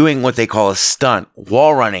 if you're doing what they call a stunt,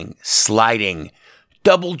 wall running, sliding,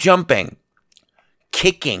 double jumping,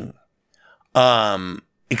 kicking,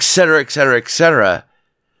 etc., etc., etc.,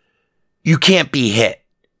 you can't be hit.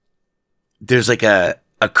 There's like a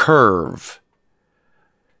curve.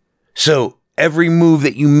 So every move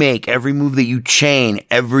that you make, every move that you chain,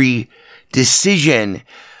 every decision,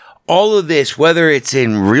 all of this, whether it's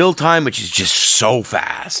in real time, which is just so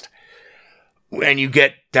fast, and you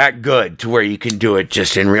get that good to where you can do it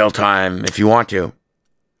just in real time if you want to,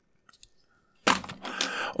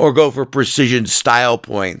 or go for precision style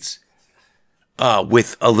points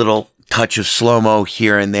with a little touch of slow-mo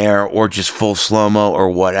here and there, or just full slow-mo or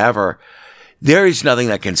whatever. There is nothing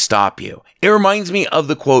that can stop you. It reminds me of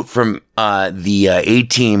the quote from the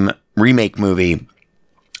A-Team remake movie.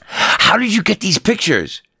 How did you get these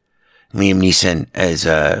pictures? Liam Neeson as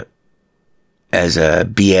a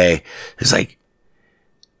BA is like,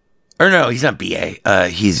 or no, he's not BA.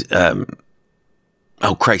 He's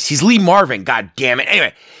he's Lee Marvin. God damn it.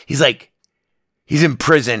 Anyway, he's like, he's in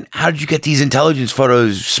prison. How did you get these intelligence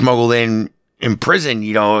photos smuggled in prison?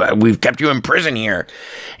 You know, we've kept you in prison here.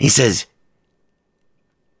 He says,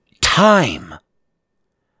 time.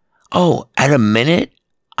 Oh, at a minute,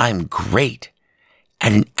 I'm great.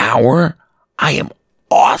 At an hour, I am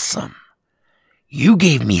awesome. You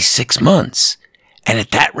gave me 6 months, and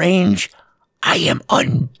at that range, I am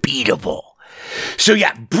unbeatable. So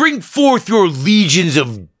yeah, bring forth your legions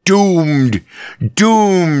of doomed,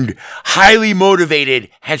 highly motivated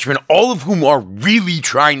henchmen, all of whom are really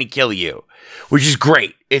trying to kill you, which is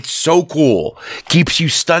great. It's so cool. Keeps you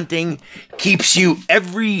stunting, keeps you,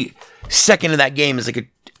 every second of that game is like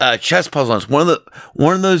a chess puzzle. It's one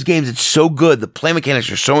of those games that's so good, the play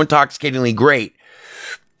mechanics are so intoxicatingly great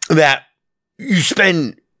that you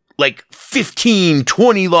spend like 15,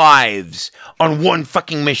 20 lives on one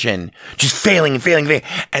fucking mission, just failing,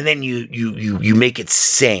 and then you make it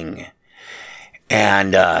sing.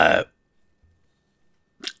 And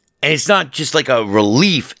it's not just like a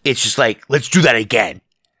relief, it's just like, let's do that again.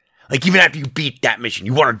 Like, even after you beat that mission,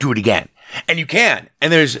 you want to do it again. And you can.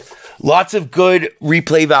 And there's lots of good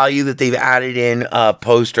replay value that they've added in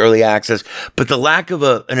post early access, but the lack of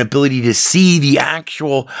an ability to see the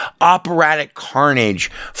actual operatic carnage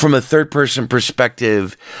from a third person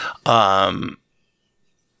perspective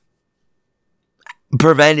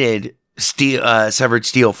prevented Severed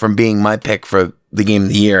Steel from being my pick for the game of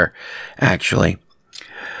the year, actually.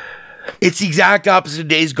 It's the exact opposite of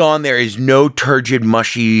Days Gone. There is no turgid,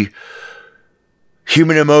 mushy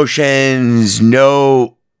human emotions.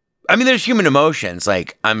 There's human emotions.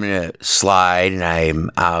 Like, I'm going to slide and I'm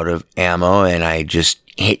out of ammo and I just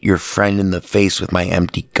hit your friend in the face with my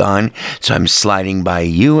empty gun. So I'm sliding by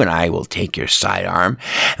you and I will take your sidearm.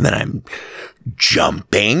 And then I'm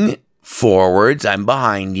jumping forwards. I'm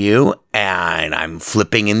behind you and I'm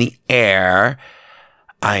flipping in the air.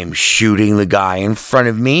 I'm shooting the guy in front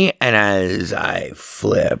of me, and as I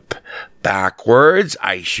flip backwards,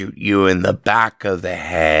 I shoot you in the back of the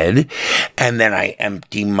head, and then I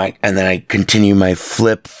continue my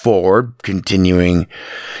flip forward, continuing,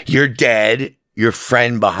 you're dead, your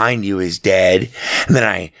friend behind you is dead, and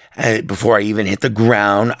then before I even hit the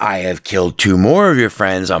ground, I have killed 2 more of your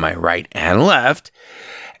friends on my right and left,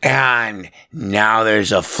 and now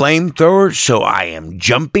there's a flamethrower, so I am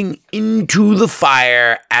jumping into the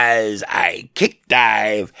fire as I kick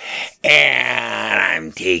dive, and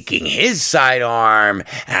I'm taking his sidearm,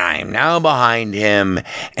 and I am now behind him,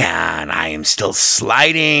 and I am still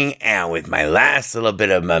sliding, and with my last little bit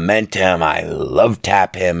of momentum, I love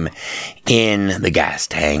tap him in the gas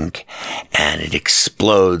tank, and it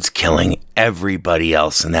explodes, killing everybody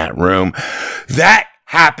else in that room. That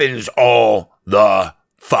happens all the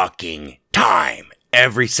fucking time.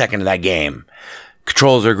 Every second of that game.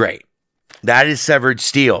 Controls are great. That is Severed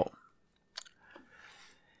Steel.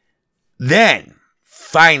 Then,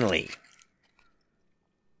 finally,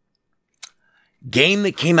 game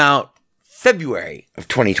that came out February of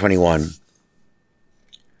 2021.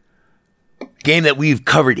 Game that we've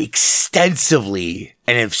covered extensively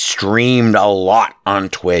and have streamed a lot on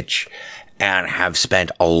Twitch and have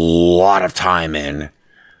spent a lot of time in.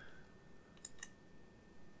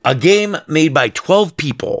 A game made by 12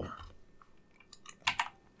 people.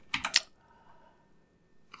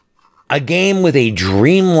 A game with a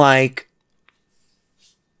dreamlike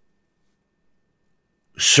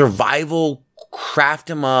survival, craft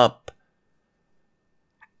 'em up,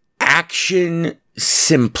 action,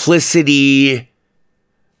 simplicity,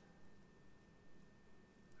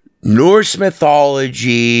 Norse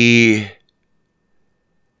mythology,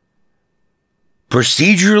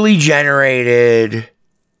 procedurally generated,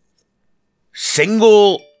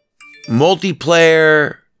 single,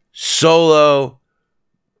 multiplayer, solo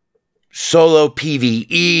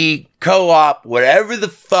PvE, co-op, whatever the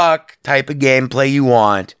fuck type of gameplay you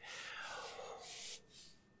want.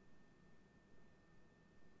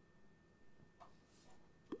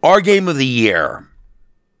 Our game of the year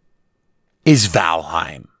is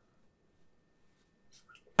Valheim.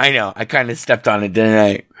 I know, I kind of stepped on it, didn't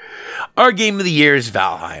I? Our game of the year is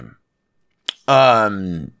Valheim.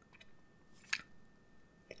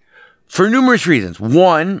 For numerous reasons.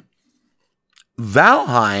 One,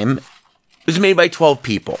 Valheim was made by 12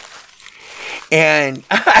 people. And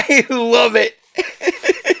I love it.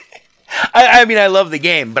 I mean, I love the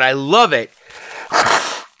game, but I love it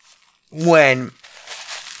when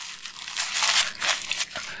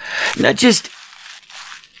not just...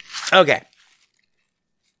 Okay.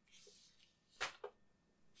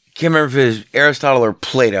 Can't remember if it was Aristotle or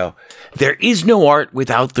Plato. There is no art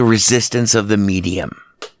without the resistance of the medium.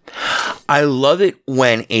 I love it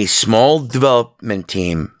when a small development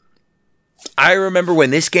team... I remember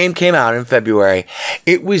when this game came out in February,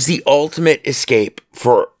 it was the ultimate escape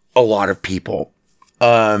for a lot of people.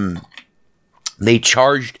 They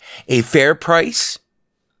charged a fair price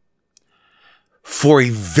for a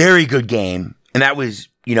very good game, and that was,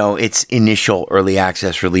 you know, its initial early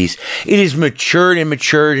access release. It has matured and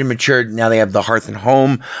matured and matured. Now they have the Hearth and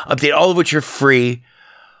Home update, all of which are free.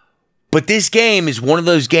 But this game is one of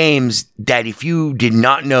those games that if you did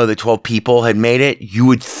not know that 12 people had made it, you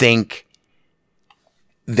would think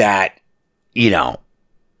that, you know,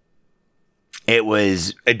 it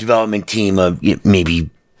was a development team of maybe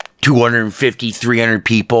 250, 300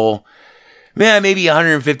 people. Yeah, maybe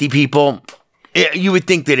 150 people. You would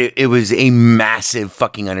think that it was a massive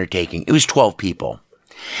fucking undertaking. It was 12 people.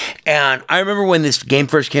 And I remember when this game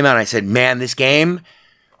first came out, I said, man, this game,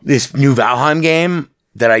 this new Valheim game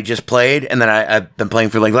that I just played, and then I've been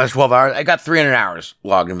playing for like the last 12 hours, I got 300 hours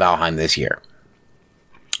logged in Valheim this year.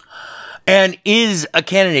 And is a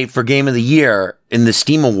candidate for Game of the Year in the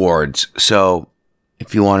Steam Awards. So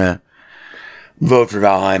if you want to vote for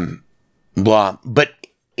Valheim, blah. But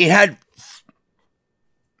it had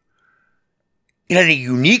a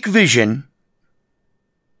unique vision,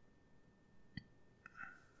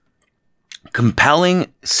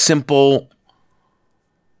 compelling, simple,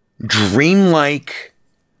 dreamlike,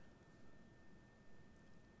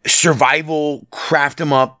 survival, craft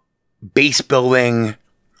 'em up, base building,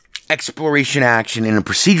 exploration action in a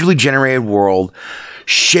procedurally generated world,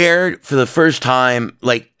 shared for the first time.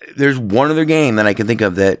 Like, there's one other game that I can think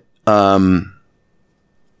of that,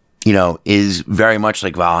 you know, is very much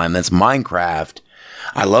like Valheim. That's Minecraft.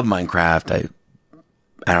 I love Minecraft.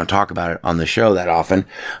 I don't talk about it on the show that often,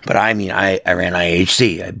 but I mean, I ran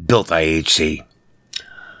IHC. I built IHC.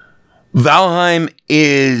 Valheim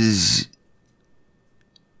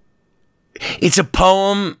it's a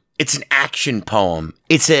poem. It's an action poem.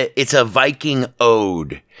 It's a Viking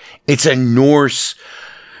ode. It's a Norse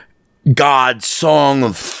god song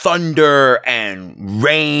of thunder and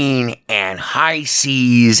rain and high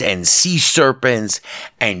seas and sea serpents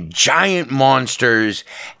and giant monsters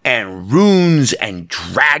and runes and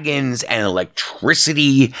dragons and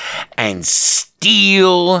electricity and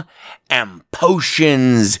steel and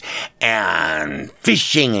potions and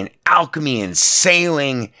fishing and alchemy and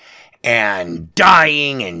sailing and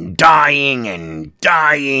dying and dying and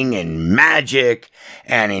dying and magic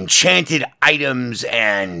and enchanted items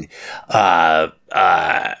and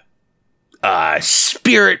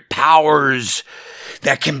spirit powers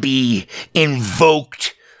that can be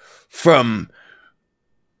invoked from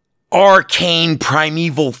arcane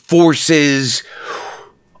primeval forces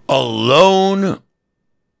alone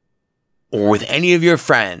or with any of your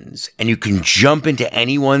friends, and you can jump into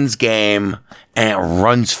anyone's game and it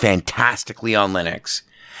runs fantastically on Linux.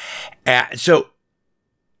 So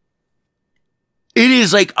it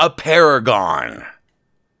is like a paragon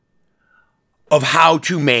of how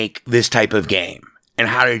to make this type of game and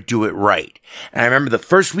how to do it right. And I remember the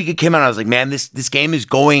first week it came out, I was like, man, this game is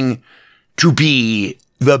going to be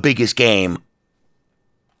the biggest game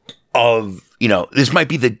of, you know, this might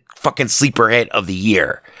be the fucking sleeper hit of the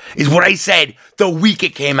year, is what I said the week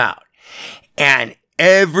it came out. And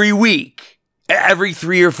every week, every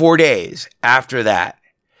 3 or 4 days after that,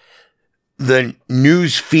 the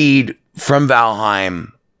news feed from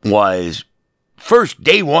Valheim was, first,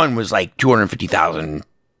 day one was like 250,000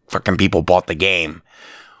 fucking people bought the game.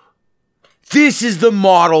 This is the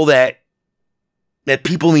model that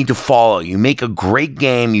people need to follow. You make a great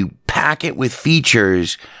game, you pack it with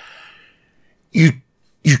features you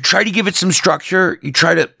try to give it some structure, you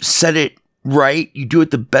try to set it right, you do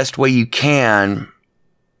it the best way you can.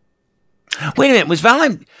 Wait a minute, was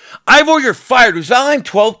Valheim... Ivor, you're fired. Was Valheim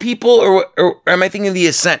 12 people, or am I thinking of the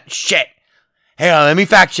Ascent? Shit. Hang on, let me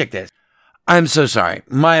fact check this. I'm so sorry.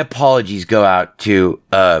 My apologies go out to,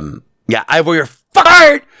 Ivor, you're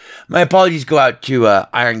fired! My apologies go out to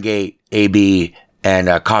Iron Gate, AB,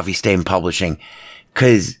 and Coffee Stain Publishing,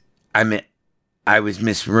 because I was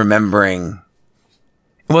misremembering.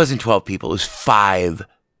 It wasn't 12 people, it was 5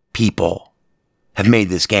 people have made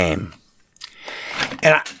this game.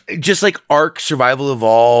 And just like Ark, Survival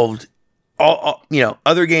Evolved, all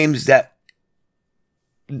other games that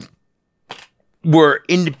were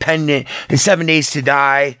independent, and 7 Days to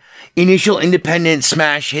Die, initial independent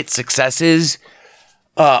smash hit successes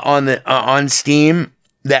on Steam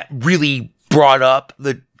that really brought up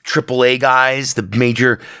the AAA guys, the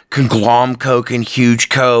major conglomerate and huge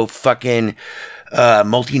fucking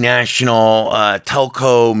multinational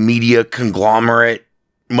telco media conglomerate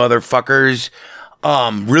motherfuckers.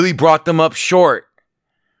 Really brought them up short.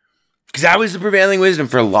 Because that was the prevailing wisdom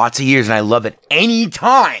for lots of years, and I love it.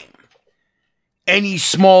 Anytime any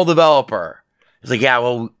small developer is like, yeah,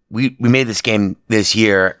 well, we made this game this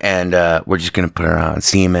year, and we're just going to put it on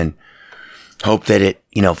Steam and hope that it,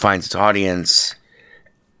 finds its audience.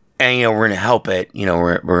 And, we're going to help it.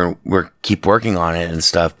 We're keep working on it and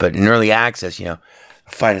stuff. But in early access,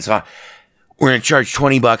 find its audience. We're going to charge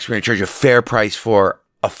 $20. We're going to charge a fair price for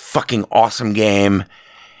a fucking awesome game.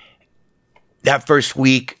 That first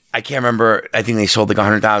week, I can't remember. I think they sold like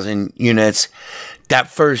 100,000 units. That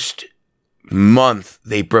first month,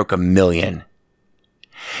 they broke 1 million.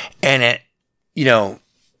 And at, $20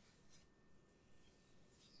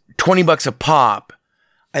 a pop,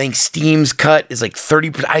 I think Steam's cut is like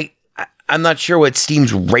 30%. I'm not sure what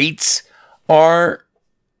Steam's rates are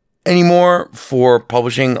anymore for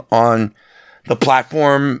publishing on the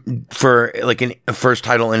platform for like a first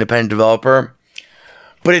title independent developer,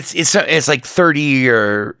 but it's like 30,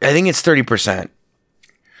 or I think it's 30%.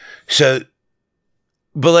 So,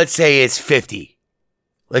 but let's say it's 50.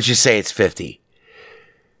 Let's just say it's 50.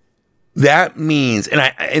 That means,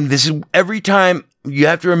 and this is every time you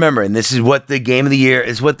have to remember, and this is what the game of the year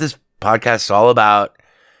is, what this podcast is all about,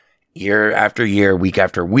 year after year, week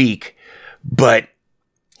after week. But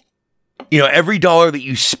every dollar that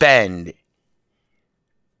you spend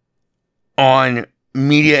on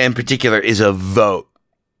media in particular is a vote.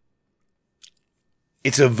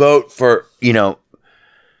 It's a vote for,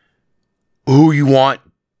 who you want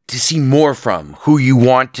to see more from, who you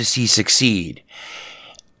want to see succeed.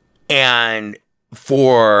 And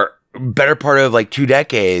for better part of like 2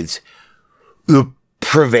 decades, the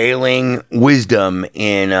prevailing wisdom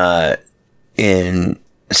in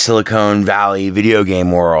Silicon Valley video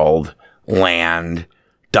game world, land.com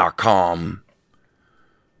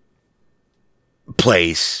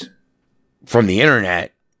place from the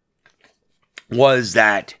internet, was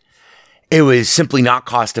that it was simply not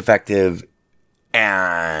cost effective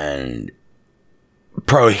and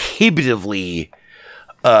prohibitively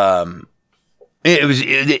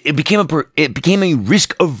it became a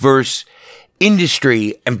risk averse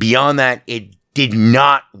industry, and beyond that, it did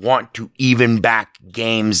not want to even back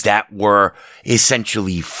games that were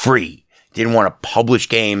essentially free. Didn't want to publish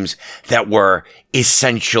games that were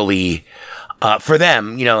essentially for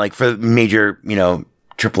them, like for major,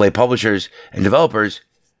 AAA publishers and developers.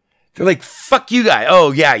 They're like, fuck you guys.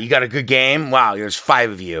 Oh yeah, you got a good game? Wow, there's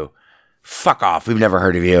 5 of you. Fuck off. We've never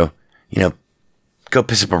heard of you. Go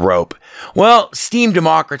piss up a rope. Well, Steam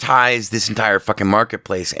democratized this entire fucking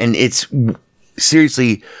marketplace, and it's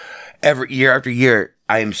seriously, every year after year,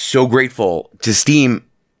 I am so grateful to Steam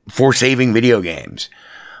for saving video games,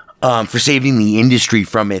 for saving the industry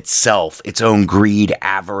from itself, its own greed,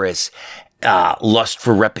 avarice, lust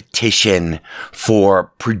for repetition, for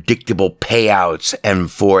predictable payouts, and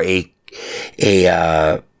for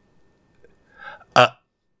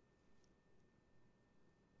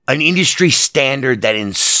an industry standard that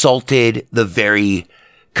insulted the very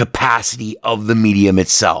capacity of the medium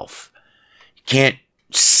itself. You can't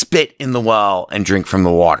spit in the well and drink from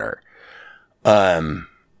the water.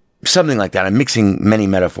 Something like that. I'm mixing many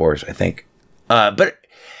metaphors, I think. But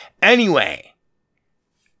anyway,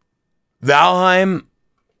 Valheim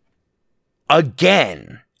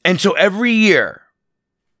again. And so every year,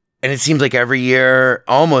 and it seems like every year,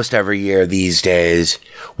 almost every year these days,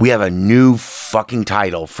 we have a new fucking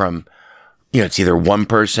title from, it's either 1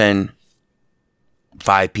 person,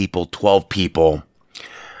 5 people, 12 people.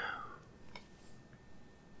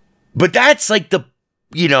 But that's like the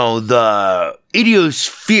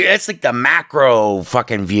idiosphere, that's like the macro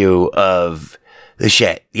fucking view of the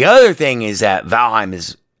shit. The other thing is that Valheim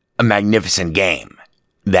is a magnificent game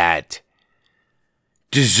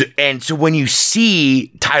and so when you see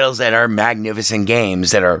titles that are magnificent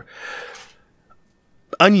games that are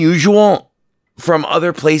unusual from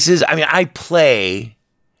other places, I mean, I play,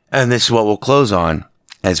 and this is what we'll close on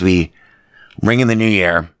as we ring in the new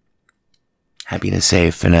year. Happy and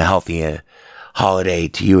safe and a healthy holiday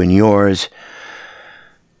to you and yours.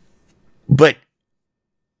 But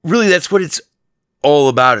really, that's what it's all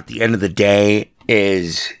about at the end of the day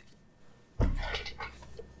is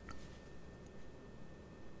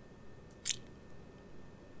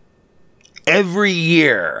every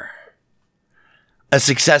year, a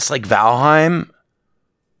success like Valheim,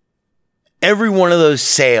 every one of those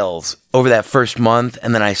sales over that first month,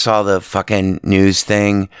 and then I saw the fucking news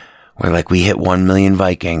thing where like we hit 1 million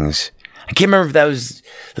Vikings. I can't remember if that was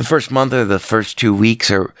the first month or the first 2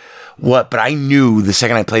 weeks or what, but I knew the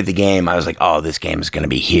second I played the game, I was like, oh, this game is going to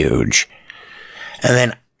be huge. And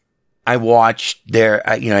then I watched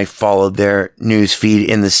I followed their news feed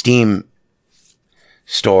in the Steam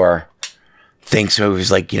store thing. So it was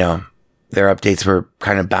like, their updates were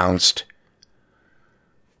kind of bounced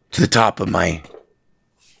to the top of my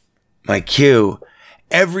queue.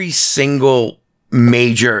 Every single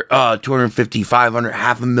major, 250, 500,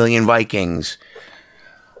 500,000 Vikings,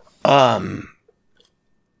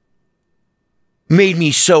 made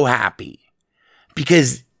me so happy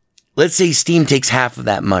because let's say Steam takes half of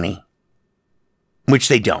that money, which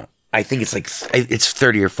they don't. I think it's like, it's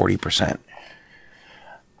 30 or 40%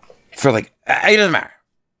 for like, it doesn't matter.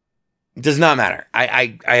 It does not matter.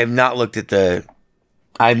 I have not looked at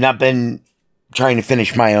I have not been trying to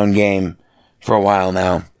finish my own game for a while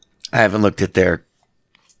now. I haven't looked at their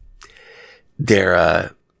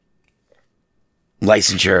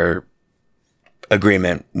licensure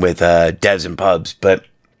agreement with devs and pubs, but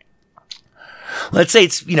let's say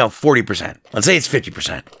it's 40%. Let's say it's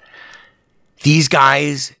 50%. These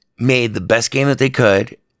guys made the best game that they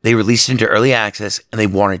could. They released it into early access, and they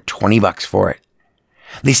wanted $20 for it.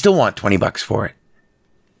 They still want $20 for it.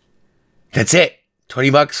 That's it.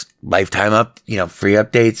 $20, lifetime free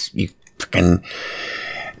updates. You fucking.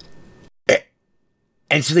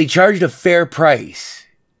 And so they charged a fair price.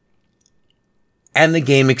 And the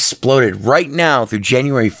game exploded. Right now, through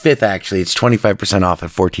January 5th, actually, it's 25% off at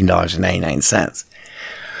 $14.99.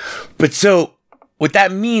 But so, what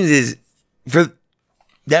that means is, for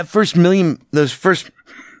that first million, those first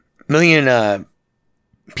million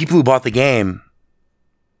people who bought the game,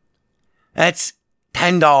 that's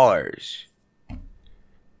 $10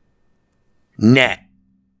 net.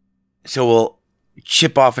 So we'll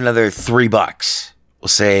chip off another $3. We'll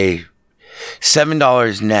say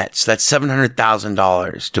 $7 net. So that's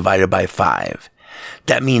 $700,000 divided by 5.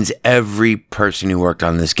 That means every person who worked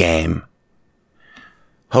on this game,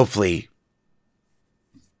 hopefully,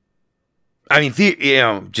 I mean,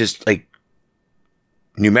 just like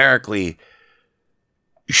numerically,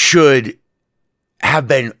 should have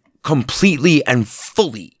been completely and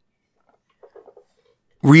fully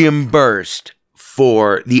reimbursed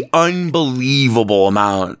for the unbelievable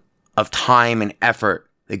amount of time and effort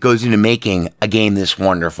that goes into making a game this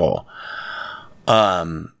wonderful.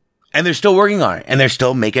 And they're still working on it, and they're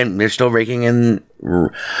still raking in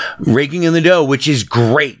the dough, which is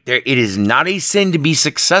great. It is not a sin to be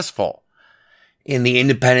successful in the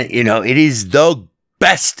independent, it is the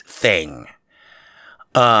best thing.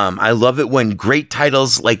 I love it when great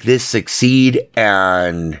titles like this succeed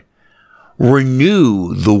and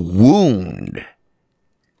renew the wound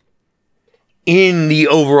in the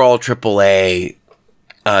overall AAA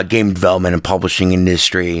game development and publishing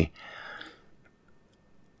industry,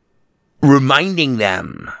 reminding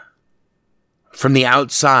them from the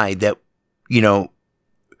outside that,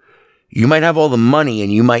 you might have all the money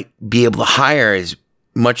and you might be able to hire as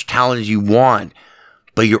much talent as you want,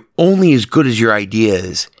 but you're only as good as your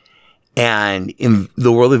ideas. And in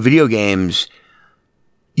the world of video games,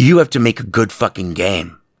 you have to make a good fucking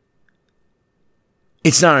game.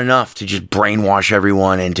 It's not enough to just brainwash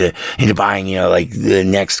everyone into buying, like the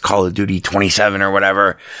next Call of Duty 27 or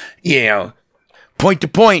whatever, point to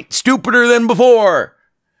point, stupider than before.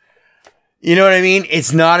 You know what I mean?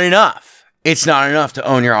 It's not enough. It's not enough to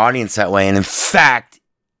own your audience that way. And in fact,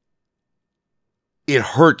 it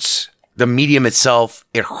hurts the medium itself.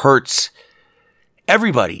 It hurts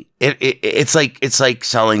everybody. It's like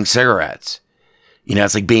selling cigarettes.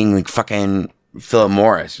 It's like being like fucking Philip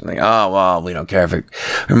Morris. Like, oh, well, we don't care if it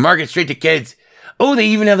market straight to kids. Oh, they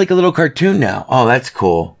even have like a little cartoon now. Oh, that's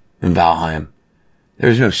cool. In Valheim.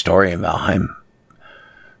 There's no story in Valheim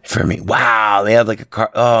for me. Wow. They have like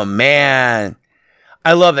oh man.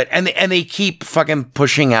 I love it. And they keep fucking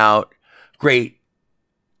pushing out great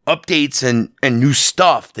updates and new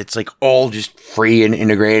stuff that's like all just free and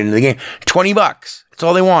integrated into the game. $20. That's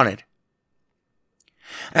all they wanted.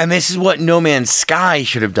 And this is what No Man's Sky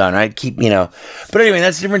should have done. I'd keep, but anyway,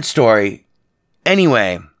 that's a different story.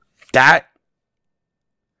 Anyway,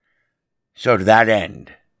 so to that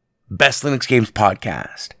end, Best Linux Games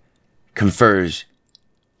Podcast confers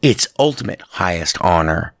its ultimate highest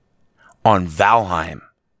honor on Valheim,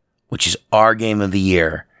 which is our game of the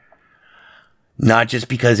year. Not just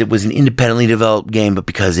because it was an independently developed game, but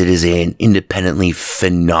because it is an independently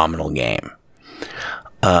phenomenal game.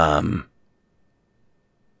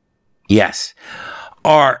 Yes.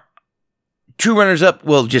 Our two runners-up,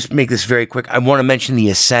 we'll just make this very quick. I want to mention The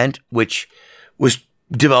Ascent, which was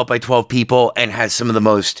developed by 12 people and has some of the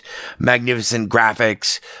most magnificent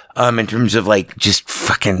graphics in terms of like just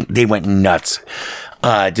fucking, they went nuts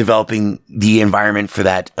developing the environment for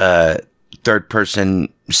that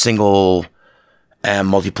third-person single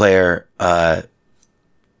multiplayer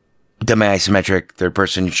demi-isometric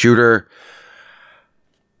third-person shooter.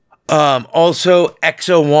 Also,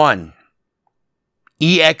 EXO-1.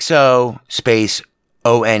 EXO space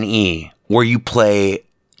ONE, where you play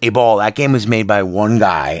a ball. That game was made by one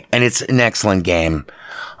guy, and it's an excellent game.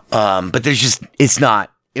 But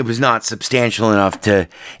it was not substantial enough to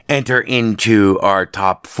enter into our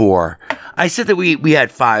top 4. I said that we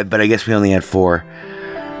had 5, but I guess we only had 4.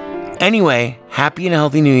 Anyway, happy and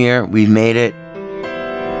healthy new year. We've made it.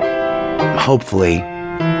 Hopefully.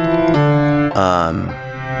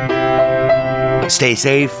 Stay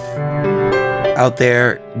safe out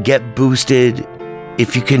there. Get boosted.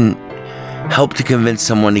 If you can help to convince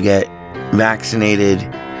someone to get vaccinated,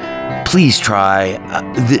 please try.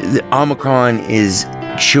 The Omicron is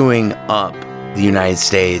chewing up the United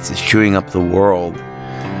States. It's chewing up the world.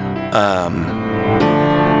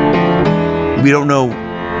 We don't know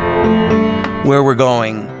where we're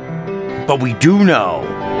going, but we do know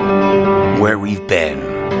where we've been.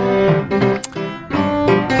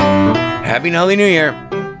 Happy and healthy New Year.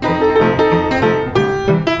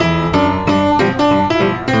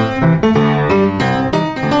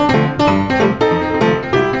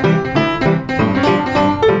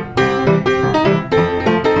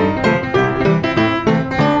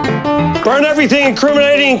 Burn everything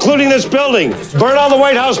incriminating, including this building. Burn all the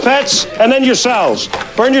White House pets, and then yourselves.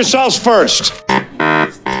 Burn yourselves first.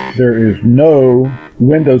 There is no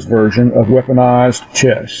Windows version of weaponized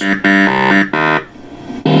chess.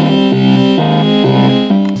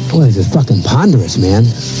 Boy, this is fucking ponderous, man.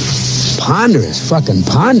 Ponderous, fucking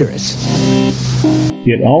ponderous.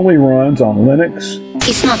 It only runs on Linux.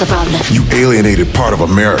 It's not a problem. You alienated part of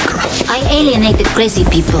America. I alienated crazy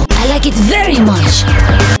people. I like it very much.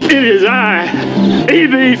 It is I,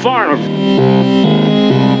 E.B. Farnham.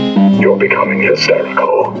 You're becoming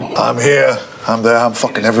hysterical. I'm here, I'm there, I'm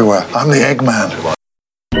fucking everywhere. I'm the Eggman.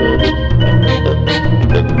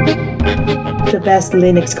 The Best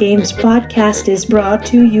Linux Games Podcast is brought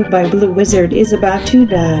to you by Blue Wizard is About to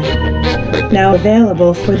Die. Now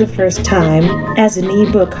available for the first time as an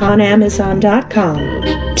ebook on Amazon.com.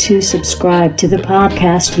 To subscribe to the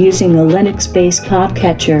podcast using a Linux-based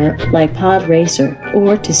podcatcher like Podracer,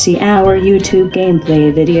 or to see our YouTube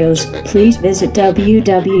gameplay videos, please visit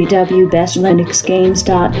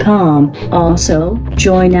www.bestlinuxgames.com. Also,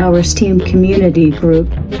 join our Steam community group,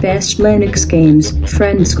 Best Linux Games,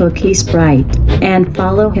 Friends Cookie Sprite, and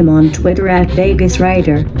follow him on Twitter at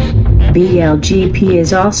VegasWriter. BLGP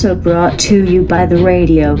is also brought to you by the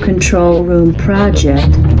Radio Control Room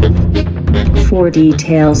Project. For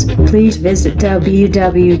details, please visit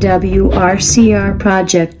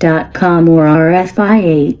www.rcrproject.com or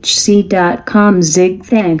rfihc.com. Zig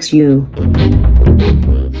thanks you.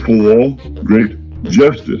 For great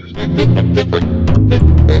justice.